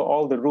follow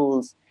all the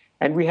rules.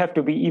 And we have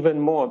to be even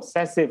more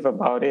obsessive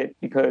about it,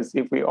 because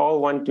if we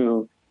all want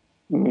to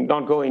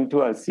not go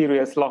into a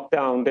serious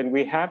lockdown, then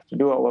we have to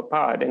do our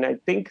part. And I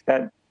think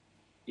that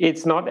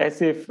it's not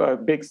as if a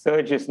big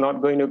surge is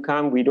not going to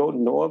come. We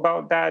don't know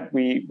about that.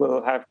 We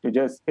will have to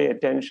just pay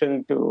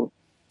attention to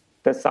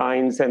the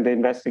science and the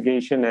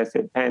investigation as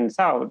it pans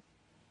out.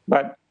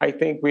 But I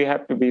think we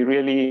have to be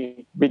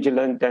really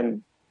vigilant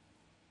and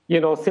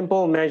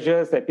simple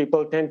measures that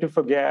people tend to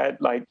forget,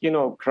 like,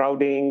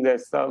 crowding.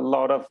 There's a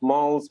lot of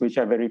malls which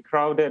are very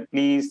crowded.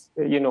 Please,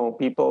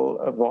 people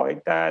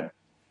avoid that.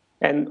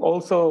 And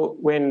also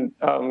when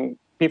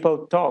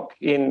people talk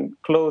in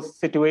closed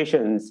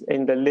situations,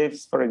 in the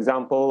lifts, for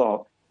example,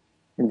 or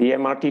in the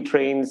MRT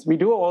trains, we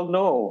do all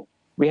know,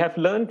 we have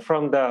learned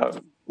from the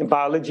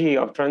biology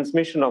of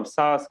transmission of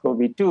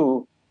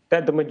SARS-CoV-2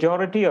 that the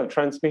majority of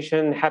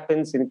transmission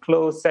happens in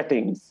closed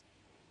settings.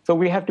 So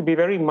we have to be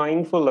very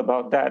mindful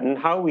about that, and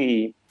how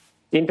we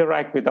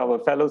interact with our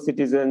fellow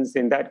citizens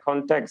in that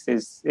context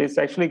is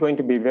actually going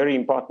to be very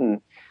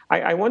important.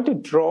 I want to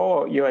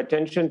draw your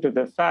attention to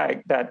the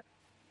fact that,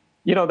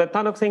 the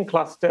Tan Tock Seng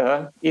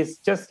cluster is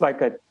just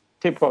like a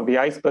tip of the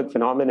iceberg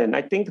phenomenon.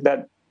 I think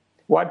that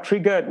what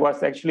triggered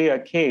was actually a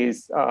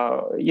case,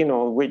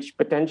 which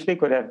potentially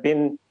could have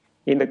been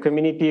in the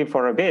community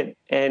for a bit.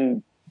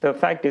 And the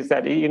fact is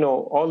that,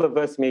 all of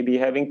us may be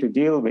having to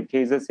deal with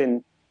cases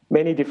in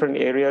many different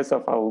areas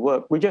of our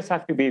work. We just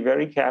have to be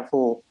very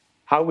careful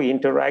how we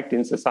interact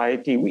in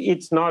society.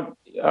 It's not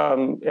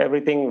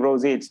everything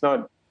rosy. It's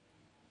not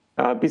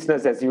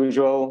business as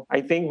usual.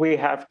 I think we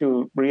have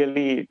to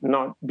really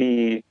not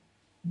be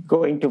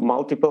going to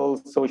multiple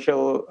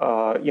social,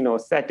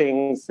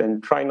 settings,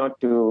 and try not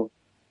to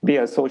be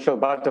a social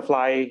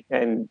butterfly.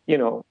 And,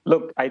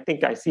 look, I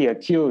think I see a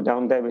queue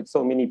down there with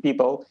so many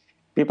people.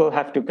 People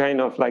have to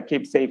kind of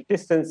keep safe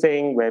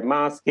distancing, wear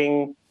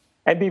masking,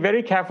 and be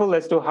very careful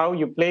as to how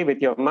you play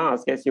with your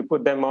mask as you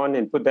put them on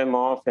and put them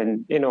off,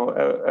 and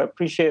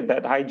appreciate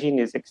that hygiene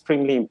is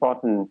extremely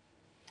important.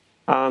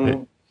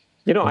 Dr.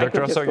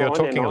 Russo, you're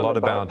talking a lot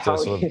about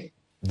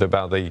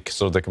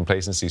the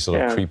complacency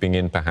creeping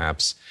in,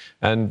 perhaps,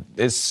 and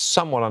it's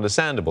somewhat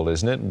understandable,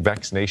 isn't it?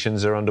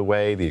 Vaccinations are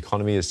underway, the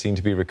economy is seen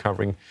to be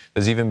recovering.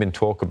 There's even been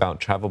talk about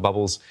travel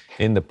bubbles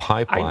in the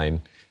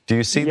pipeline. Do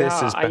you see this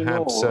as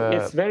perhaps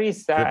it's very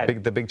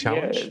sad. The big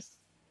challenge? Yes.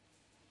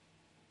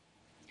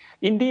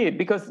 Indeed,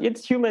 because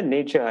it's human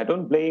nature. I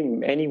don't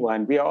blame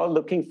anyone. We are all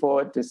looking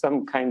forward to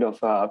some kind of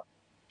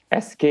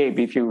escape,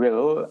 if you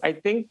will. I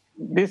think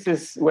this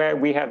is where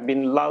we have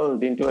been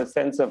lulled into a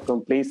sense of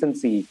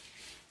complacency,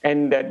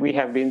 and that we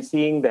have been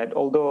seeing that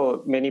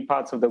although many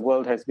parts of the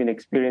world has been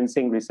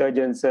experiencing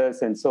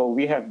resurgences, and so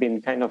we have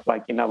been kind of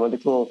in our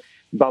little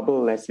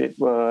bubble, as it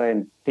were,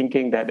 and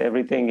thinking that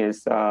everything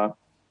is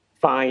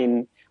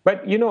fine.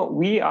 But,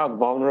 we are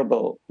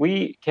vulnerable.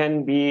 We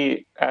can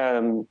be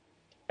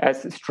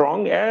as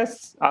strong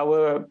as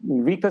our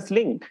weakest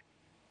link.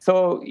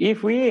 So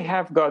if we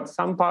have got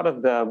some part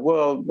of the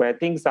world where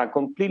things are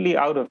completely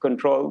out of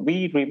control,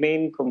 we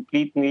remain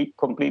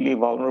completely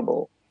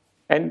vulnerable.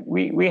 And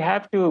we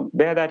have to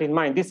bear that in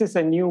mind. This is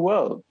a new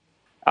world.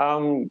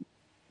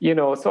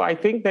 So I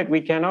think that we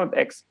cannot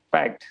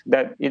expect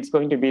that it's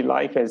going to be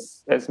life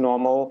as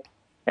normal,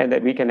 and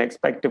that we can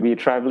expect to be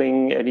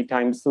traveling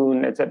anytime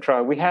soon,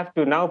 etc. We have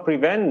to now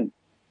prevent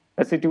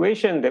a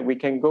situation that we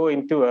can go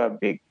into a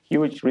big,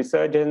 huge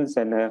resurgence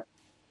and a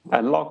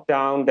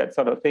lockdown, that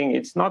sort of thing.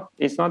 It's not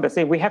the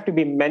same. We have to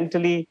be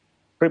mentally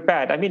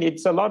prepared. I mean,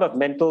 it's a lot of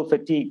mental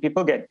fatigue.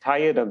 People get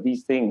tired of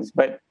these things,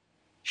 but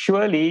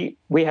surely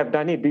we have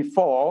done it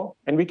before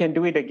and we can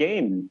do it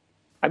again.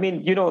 I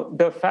mean,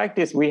 the fact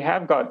is we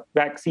have got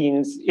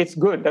vaccines. It's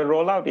good. The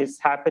rollout is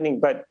happening,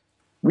 but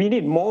we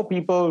need more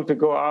people to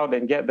go out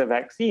and get the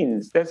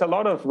vaccines. There's a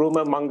lot of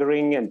rumor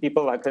mongering, and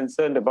people are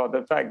concerned about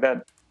the fact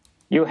that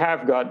you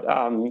have got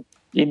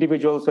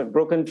individuals who have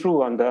broken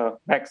through on the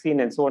vaccine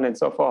and so on and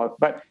so forth.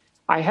 But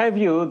I have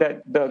view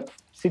that the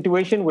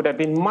situation would have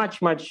been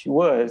much, much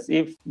worse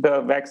if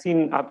the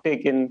vaccine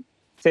uptake in,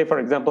 say, for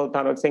example,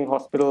 Tan Tock Seng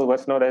Hospital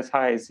was not as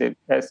high as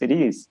it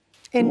is.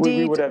 Indeed.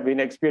 We would have been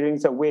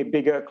experiencing a way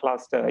bigger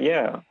cluster,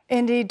 yeah.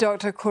 Indeed,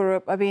 Dr.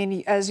 Kurup. I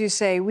mean, as you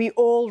say, we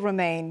all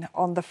remain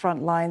on the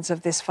front lines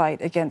of this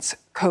fight against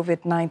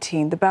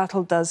COVID-19. The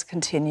battle does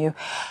continue.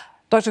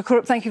 Dr.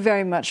 Kurup, thank you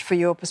very much for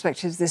your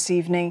perspectives this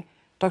evening.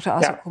 Dr.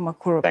 Asok Kumar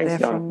Kurup there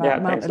from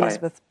Mount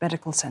Elizabeth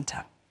Medical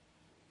Centre.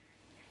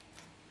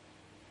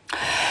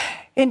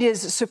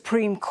 India's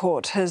Supreme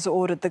Court has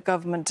ordered the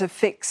government to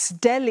fix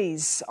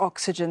Delhi's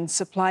oxygen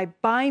supply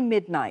by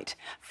midnight.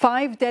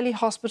 5 Delhi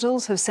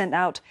hospitals have sent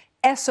out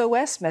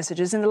SOS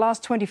messages in the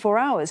last 24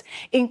 hours,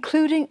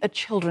 including a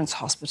children's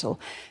hospital.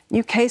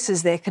 New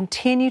cases there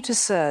continue to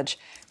surge,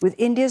 with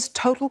India's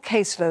total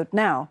caseload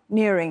now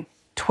nearing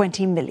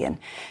 20 million.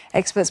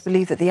 Experts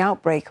believe that the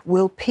outbreak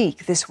will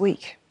peak this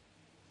week.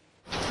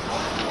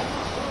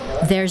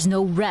 There's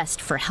no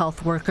rest for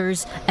health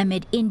workers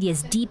amid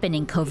India's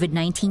deepening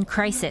COVID-19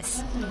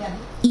 crisis.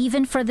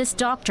 Even for this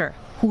doctor,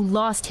 who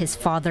lost his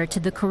father to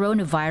the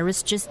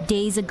coronavirus just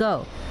days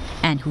ago,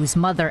 and whose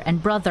mother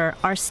and brother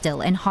are still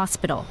in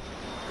hospital.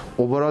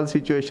 Overall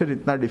situation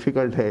इतना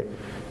difficult है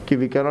कि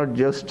we cannot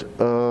just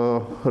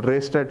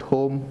rest at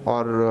home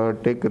or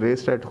take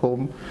rest at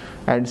home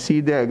and see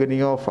the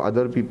agony of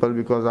other people,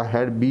 because I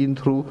had been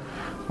through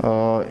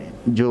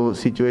जो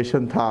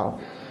situation था.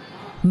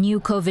 New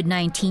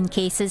COVID-19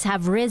 cases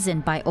have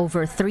risen by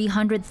over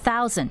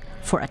 300,000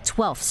 for a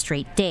 12th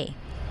straight day.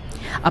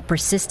 A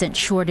persistent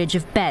shortage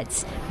of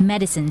beds,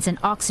 medicines and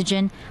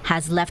oxygen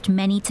has left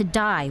many to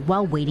die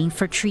while waiting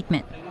for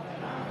treatment.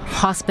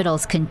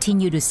 Hospitals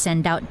continue to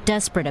send out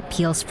desperate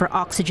appeals for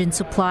oxygen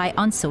supply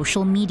on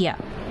social media.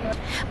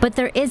 But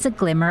there is a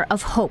glimmer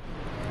of hope.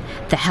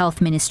 The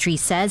health ministry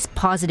says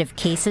positive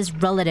cases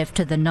relative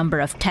to the number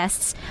of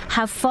tests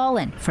have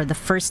fallen for the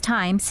first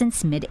time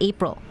since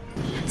mid-April.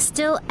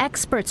 Still,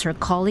 experts are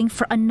calling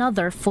for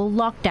another full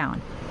lockdown.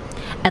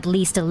 At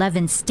least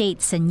 11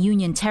 states and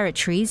union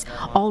territories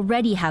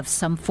already have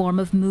some form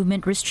of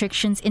movement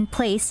restrictions in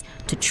place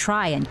to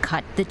try and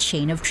cut the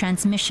chain of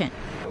transmission.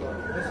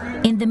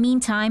 In the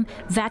meantime,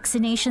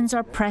 vaccinations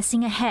are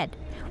pressing ahead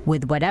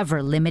with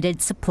whatever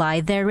limited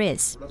supply there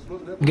is.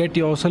 Get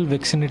yourself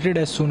vaccinated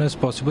as soon as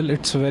possible.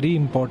 It's very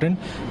important.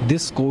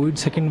 This COVID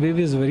second wave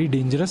is very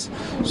dangerous,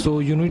 so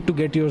you need to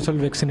get yourself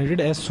vaccinated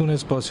as soon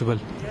as possible.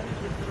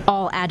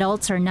 All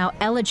adults are now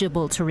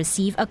eligible to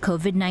receive a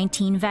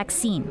COVID-19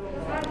 vaccine,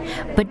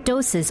 but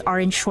doses are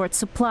in short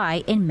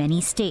supply in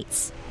many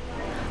states.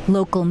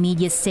 Local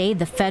media say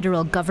the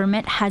federal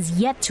government has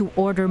yet to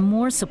order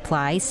more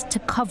supplies to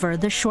cover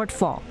the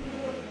shortfall.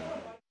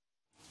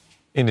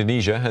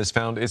 Indonesia has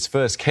found its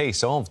first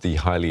case of the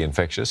highly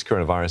infectious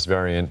coronavirus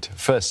variant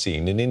first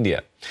seen in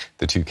India.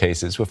 The 2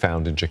 cases were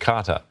found in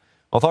Jakarta.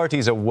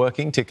 Authorities are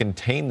working to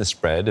contain the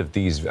spread of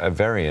these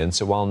variants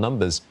while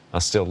numbers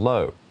are still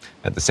low.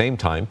 At the same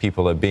time,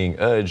 people are being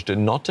urged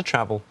not to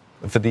travel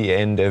for the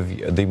end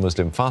of the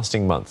Muslim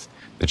fasting month.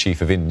 The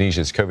chief of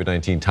Indonesia's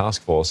COVID-19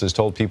 task force has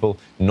told people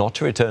not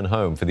to return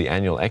home for the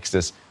annual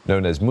exodus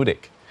known as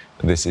Mudik.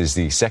 This is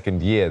the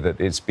second year that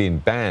it's been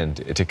banned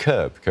to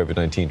curb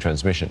COVID-19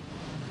 transmission.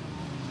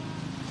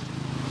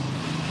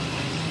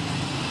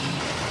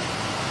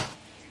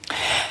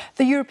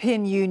 The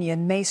European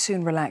Union may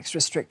soon relax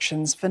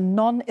restrictions for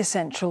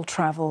non-essential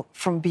travel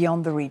from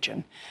beyond the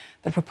region.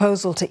 The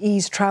proposal to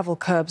ease travel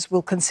curbs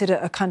will consider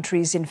a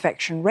country's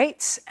infection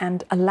rates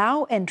and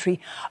allow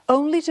entry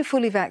only to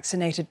fully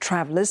vaccinated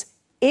travellers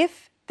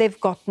if they've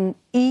gotten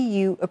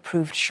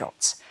EU-approved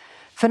shots.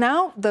 For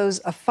now, those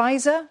are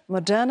Pfizer,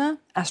 Moderna,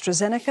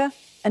 AstraZeneca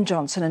and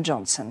Johnson &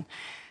 Johnson.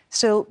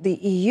 Still, the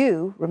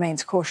EU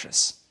remains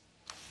cautious.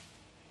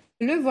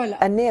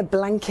 A near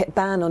blanket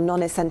ban on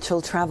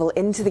non-essential travel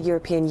into the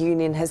European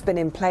Union has been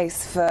in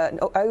place for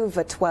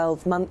over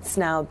 12 months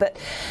now. But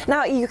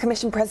now EU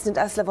Commission President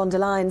Ursula von der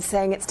Leyen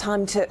saying it's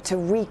time to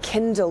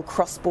rekindle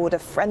cross-border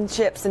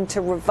friendships and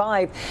to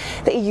revive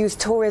the EU's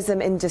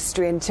tourism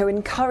industry and to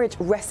encourage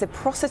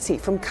reciprocity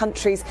from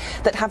countries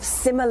that have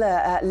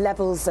similar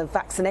levels of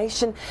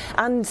vaccination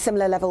and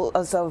similar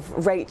levels of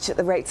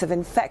rates of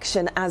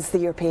infection as the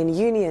European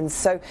Union.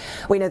 So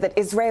we know that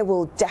Israel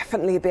will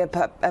definitely be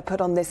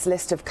put on this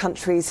list of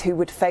countries who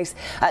would face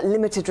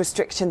limited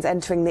restrictions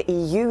entering the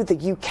EU.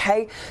 The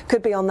UK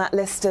could be on that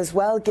list as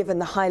well, given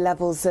the high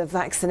levels of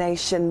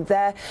vaccination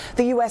there.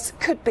 The US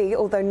could be,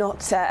 although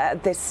not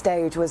at this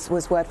stage, was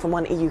word from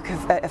one EU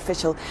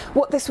official.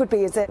 What this would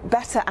be is a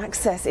better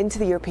access into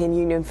the European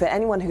Union for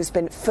anyone who's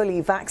been fully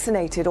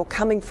vaccinated or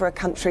coming for a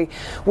country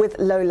with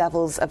low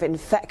levels of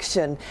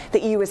infection. The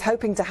EU is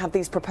hoping to have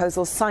these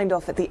proposals signed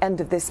off at the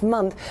end of this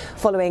month,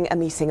 following a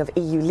meeting of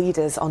EU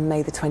leaders on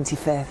May the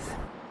 25th.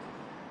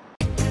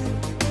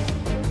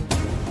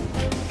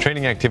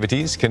 Training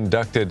activities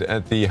conducted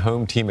at the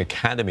Home Team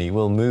Academy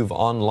will move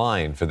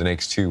online for the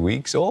next 2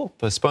 weeks or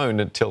postponed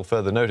until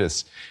further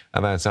notice.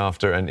 And that's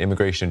after an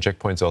Immigration and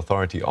Checkpoints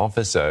Authority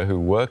officer who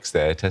works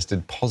there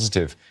tested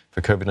positive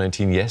for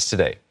COVID-19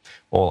 yesterday.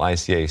 All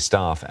ICA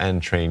staff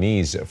and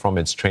trainees from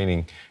its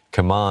training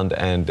command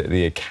and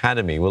the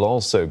academy will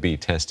also be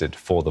tested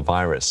for the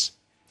virus.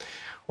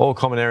 All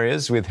common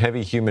areas with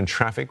heavy human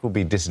traffic will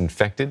be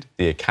disinfected.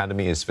 The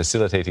academy is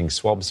facilitating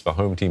swabs for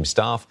Home Team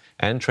staff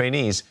and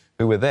trainees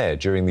who were there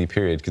during the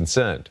period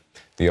concerned.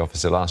 The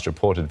officer last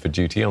reported for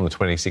duty on the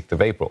 26th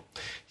of April.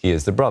 He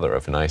is the brother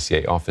of an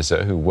ICA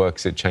officer who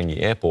works at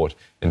Changi Airport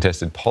and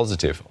tested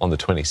positive on the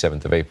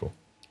 27th of April.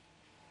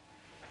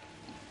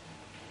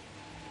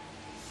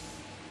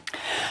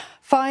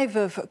 5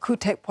 of Khoo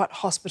Teck Puat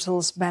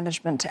Hospital's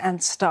management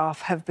and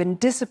staff have been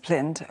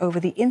disciplined over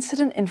the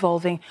incident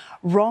involving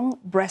wrong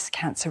breast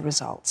cancer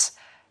results.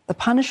 The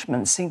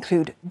punishments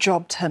include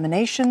job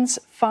terminations,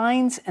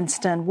 fines, and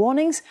stern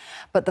warnings,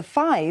 but the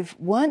 5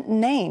 weren't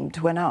named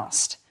when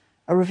asked.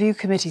 A review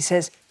committee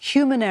says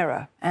human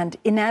error and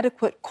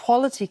inadequate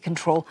quality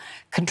control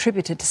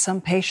contributed to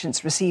some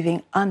patients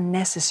receiving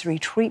unnecessary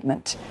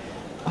treatment.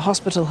 The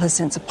hospital has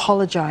since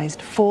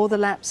apologized for the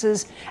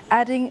lapses,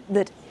 adding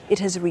that it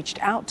has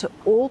reached out to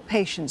all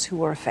patients who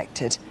were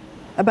affected.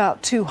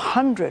 About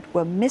 200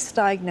 were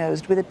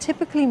misdiagnosed with a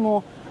typically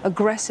more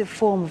aggressive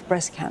form of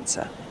breast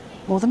cancer.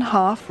 More than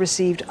half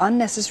received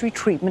unnecessary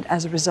treatment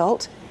as a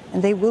result,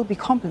 and they will be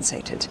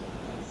compensated.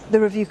 The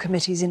review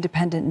committee's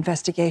independent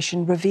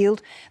investigation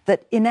revealed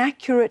that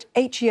inaccurate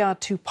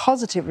HER2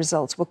 positive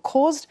results were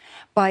caused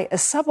by a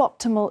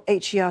suboptimal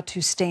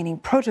HER2 staining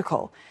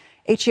protocol.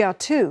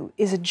 HER2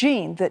 is a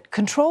gene that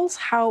controls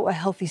how a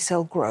healthy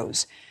cell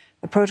grows.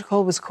 The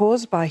protocol was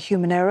caused by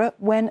human error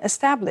when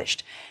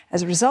established.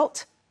 As a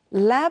result,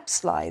 lab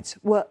slides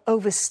were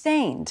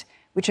overstained,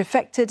 which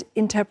affected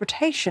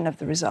interpretation of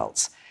the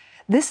results.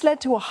 This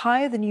led to a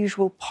higher than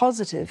usual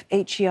positive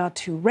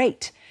HER2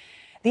 rate.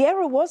 The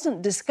error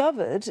wasn't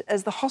discovered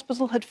as the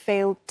hospital had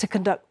failed to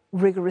conduct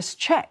rigorous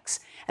checks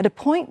at a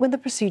point when the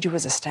procedure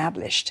was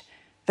established.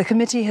 The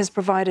committee has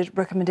provided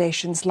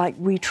recommendations like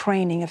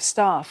retraining of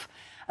staff.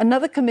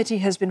 Another committee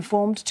has been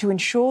formed to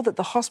ensure that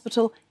the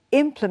hospital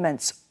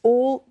implements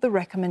all the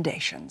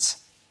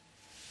recommendations.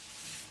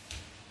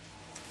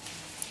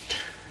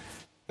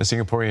 A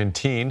Singaporean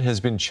teen has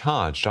been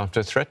charged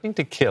after threatening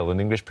to kill an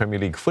English Premier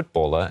League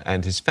footballer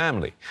and his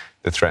family.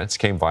 The threats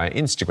came via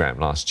Instagram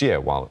last year.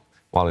 While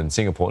in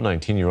Singapore,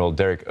 19-year-old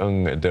Derek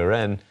Ng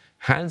Deren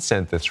had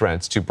sent the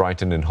threats to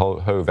Brighton and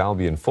Hove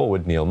Albion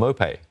forward Neil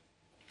Maupay.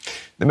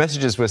 The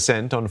messages were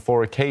sent on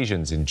 4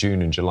 occasions in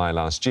June and July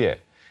last year.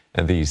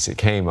 And these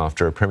came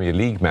after a Premier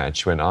League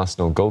match when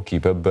Arsenal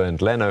goalkeeper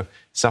Bernd Leno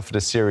suffered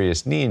a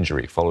serious knee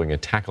injury following a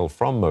tackle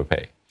from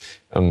Maupay.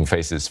 Ng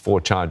faces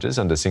 4 charges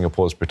under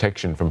Singapore's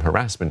Protection from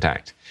Harassment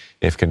Act.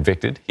 If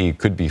convicted, he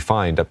could be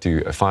fined up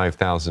to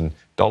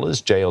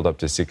 $5,000, jailed up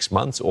to 6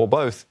 months, or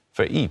both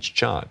for each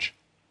charge.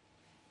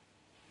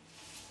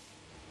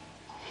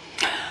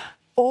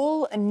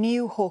 All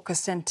new hawker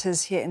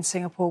centres here in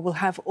Singapore will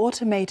have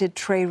automated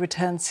tray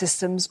return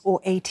systems, or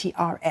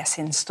ATRS,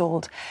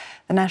 installed.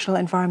 The National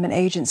Environment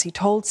Agency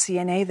told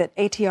CNA that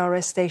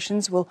ATRS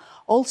stations will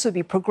also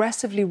be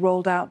progressively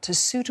rolled out to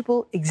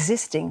suitable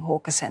existing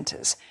hawker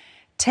centres.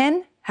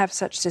 10 have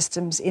such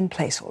systems in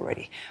place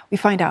already. We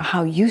find out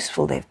how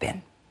useful they've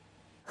been.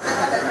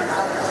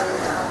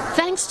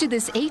 Thanks to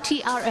this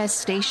ATRS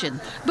station,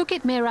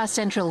 Bukit Merah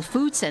Central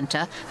Food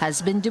Centre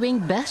has been doing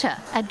better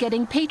at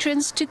getting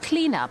patrons to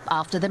clean up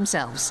after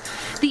themselves.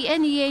 The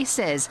NEA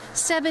says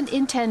 7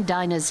 in 10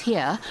 diners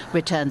here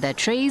return their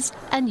trays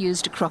and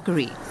used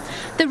crockery.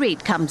 The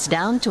rate comes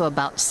down to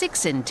about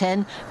 6 in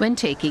 10 when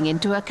taking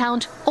into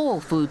account all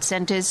food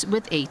centres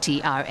with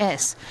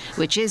ATRS,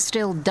 which is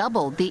still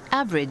double the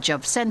average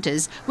of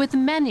centres with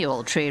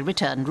manual tray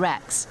return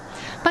racks.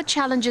 But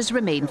challenges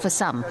remain for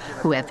some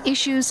who have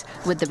issues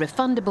with the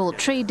refundable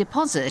tray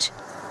deposit.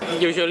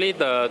 Usually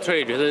the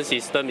tray return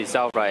system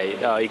itself,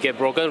 it gets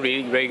broken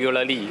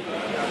regularly.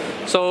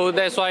 So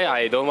that's why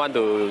I don't want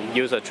to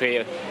use a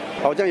tray.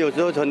 好像有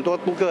时候很多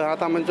顾客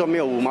他们说没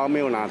有5毛没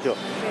有拿就，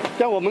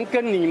叫我们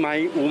跟你买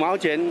5毛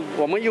钱，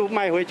我们又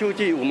卖回出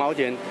去5毛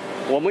钱，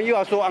我们又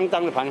要收肮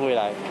脏的盘回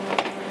来，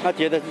他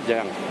觉得是这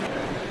样。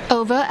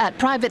 Over at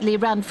privately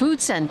run food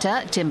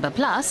centre Timber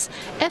Plus,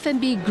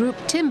 F&B Group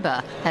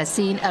Timber has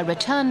seen a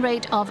return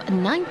rate of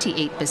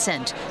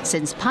 98%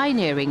 since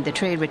pioneering the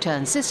tray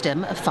return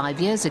system 5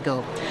 years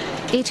ago.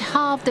 It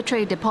halved the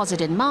tray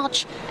deposit in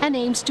March and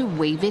aims to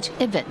waive it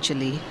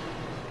eventually.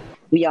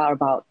 We are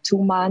about 2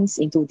 months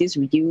into this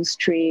reduced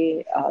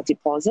tray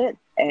deposit,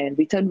 and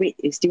return rate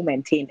is still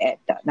maintained at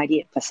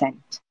 98%.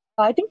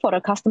 I think for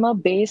the customer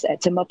base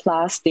at Timber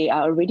Plus, they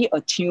are already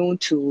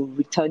attuned to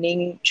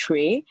returning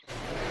tray.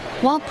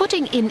 While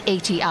putting in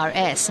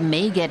ATRS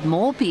may get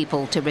more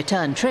people to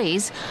return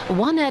trays,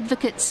 one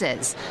advocate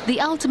says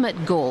the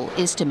ultimate goal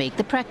is to make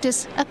the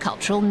practice a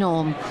cultural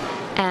norm.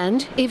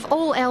 And if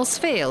all else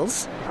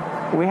fails...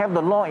 We have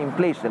the law in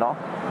place,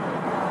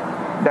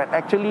 that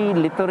actually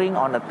littering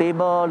on the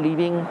table,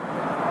 leaving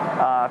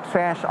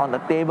trash on the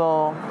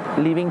table,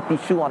 leaving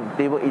tissue on the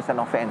table is an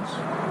offence.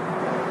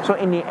 So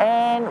in the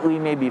end, we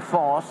may be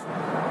forced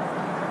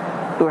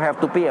to have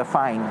to pay a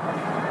fine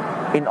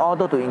in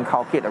order to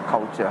inculcate a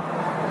culture.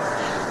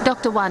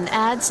 Dr. Wan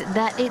adds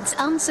that it's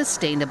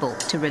unsustainable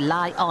to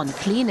rely on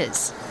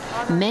cleaners,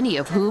 many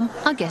of whom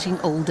are getting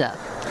older.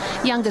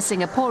 Younger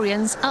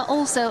Singaporeans are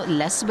also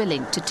less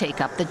willing to take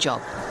up the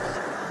job.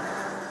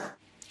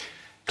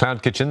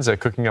 Cloud kitchens are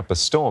cooking up a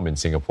storm in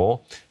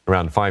Singapore.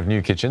 Around 5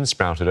 new kitchens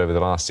sprouted over the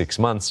last 6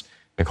 months,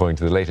 according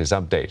to the latest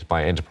update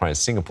by Enterprise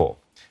Singapore.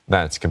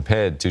 That's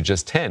compared to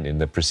just 10 in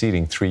the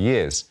preceding 3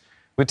 years.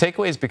 With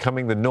takeaways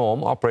becoming the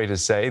norm,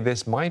 operators say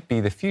this might be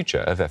the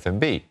future of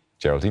F&B.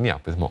 Geraldine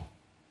Yap with more.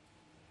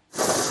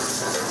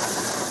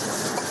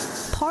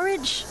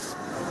 Porridge,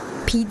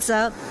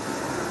 pizza,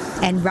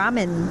 and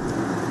ramen.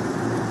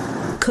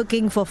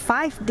 cooking for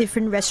 5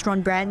 different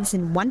restaurant brands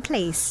in one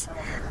place.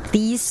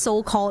 These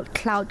so-called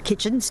cloud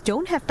kitchens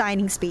don't have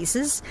dining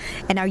spaces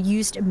and are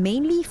used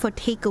mainly for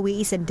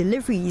takeaways and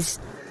deliveries.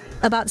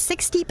 About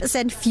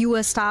 60%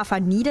 fewer staff are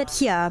needed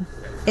here.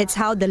 It's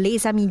how the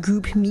Les Amis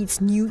Group meets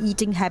new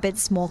eating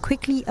habits more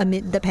quickly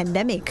amid the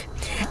pandemic.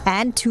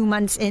 And 2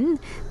 months in,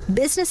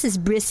 business is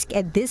brisk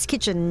at this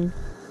kitchen.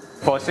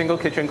 For a single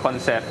kitchen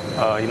concept,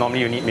 normally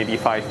you need maybe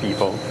 5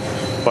 people.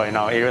 But in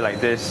our area like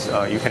this,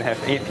 you can have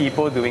 8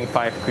 people doing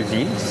 5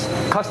 cuisines.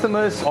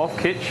 Customers of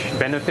Kitch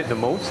benefit the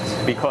most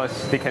because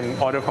they can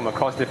order from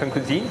across different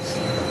cuisines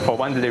for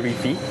one delivery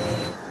fee.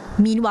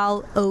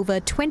 Meanwhile,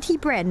 over 20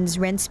 brands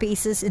rent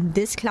spaces in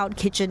this cloud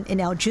kitchen in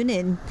El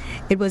Junin.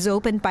 It was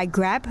opened by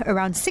Grab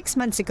around 6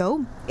 months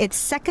ago. It's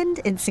second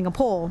in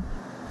Singapore.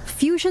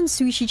 Fusion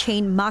sushi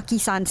chain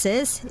Maki-san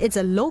says it's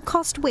a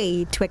low-cost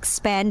way to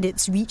expand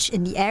its reach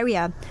in the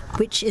area,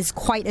 which is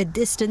quite a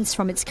distance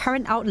from its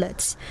current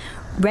outlets.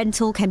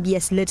 Rental can be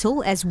as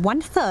little as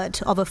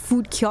 1/3 of a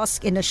food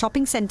kiosk in a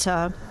shopping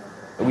centre.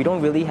 We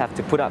don't really have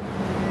to put up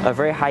a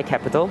very high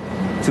capital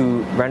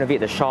to renovate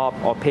the shop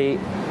or pay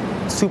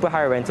super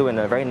high rental in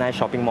a very nice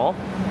shopping mall.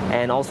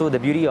 And also the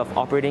beauty of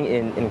operating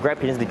in Grab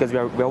kitchens, because we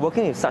are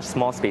working in such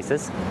small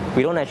spaces,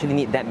 we don't actually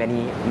need that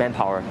many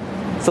manpower.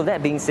 So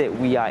that being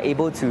said, we are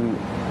able to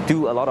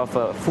do a lot of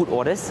food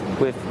orders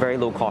with very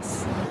low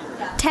costs.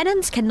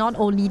 Tenants can not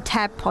only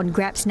tap on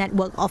Grab's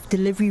network of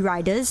delivery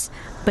riders,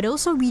 but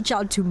also reach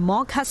out to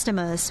more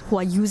customers who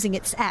are using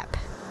its app.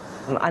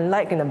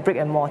 Unlike in a brick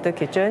and mortar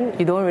kitchen,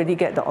 you don't really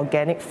get the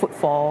organic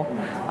footfall.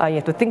 You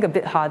have to think a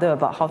bit harder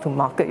about how to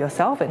market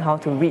yourself and how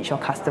to reach your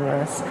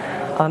customers.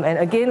 And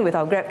again, with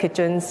our Grab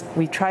kitchens,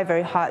 we try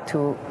very hard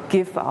to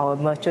give our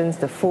merchants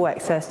the full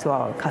access to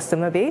our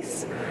customer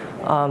base.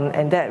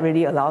 And that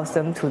really allows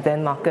them to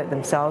then market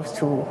themselves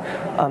to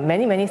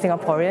many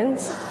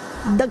Singaporeans.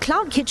 The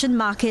cloud kitchen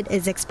market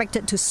is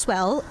expected to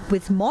swell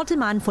with more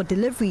demand for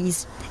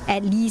deliveries.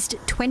 At least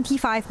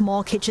 25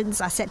 more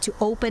kitchens are set to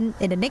open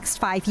in the next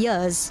 5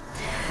 years.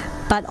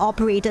 But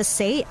operators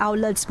say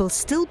outlets will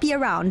still be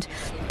around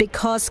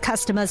because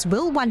customers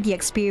will want the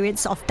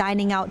experience of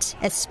dining out,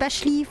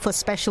 especially for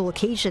special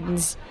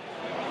occasions.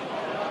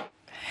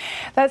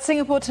 That's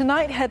Singapore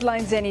Tonight.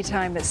 Headlines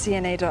anytime at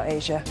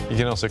cna.asia. You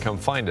can also come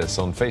find us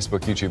on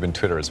Facebook, YouTube and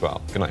Twitter as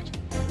well. Good night.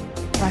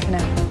 Bye for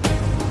now.